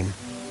Jesus' name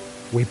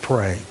we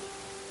pray.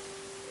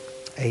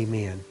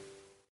 Amen.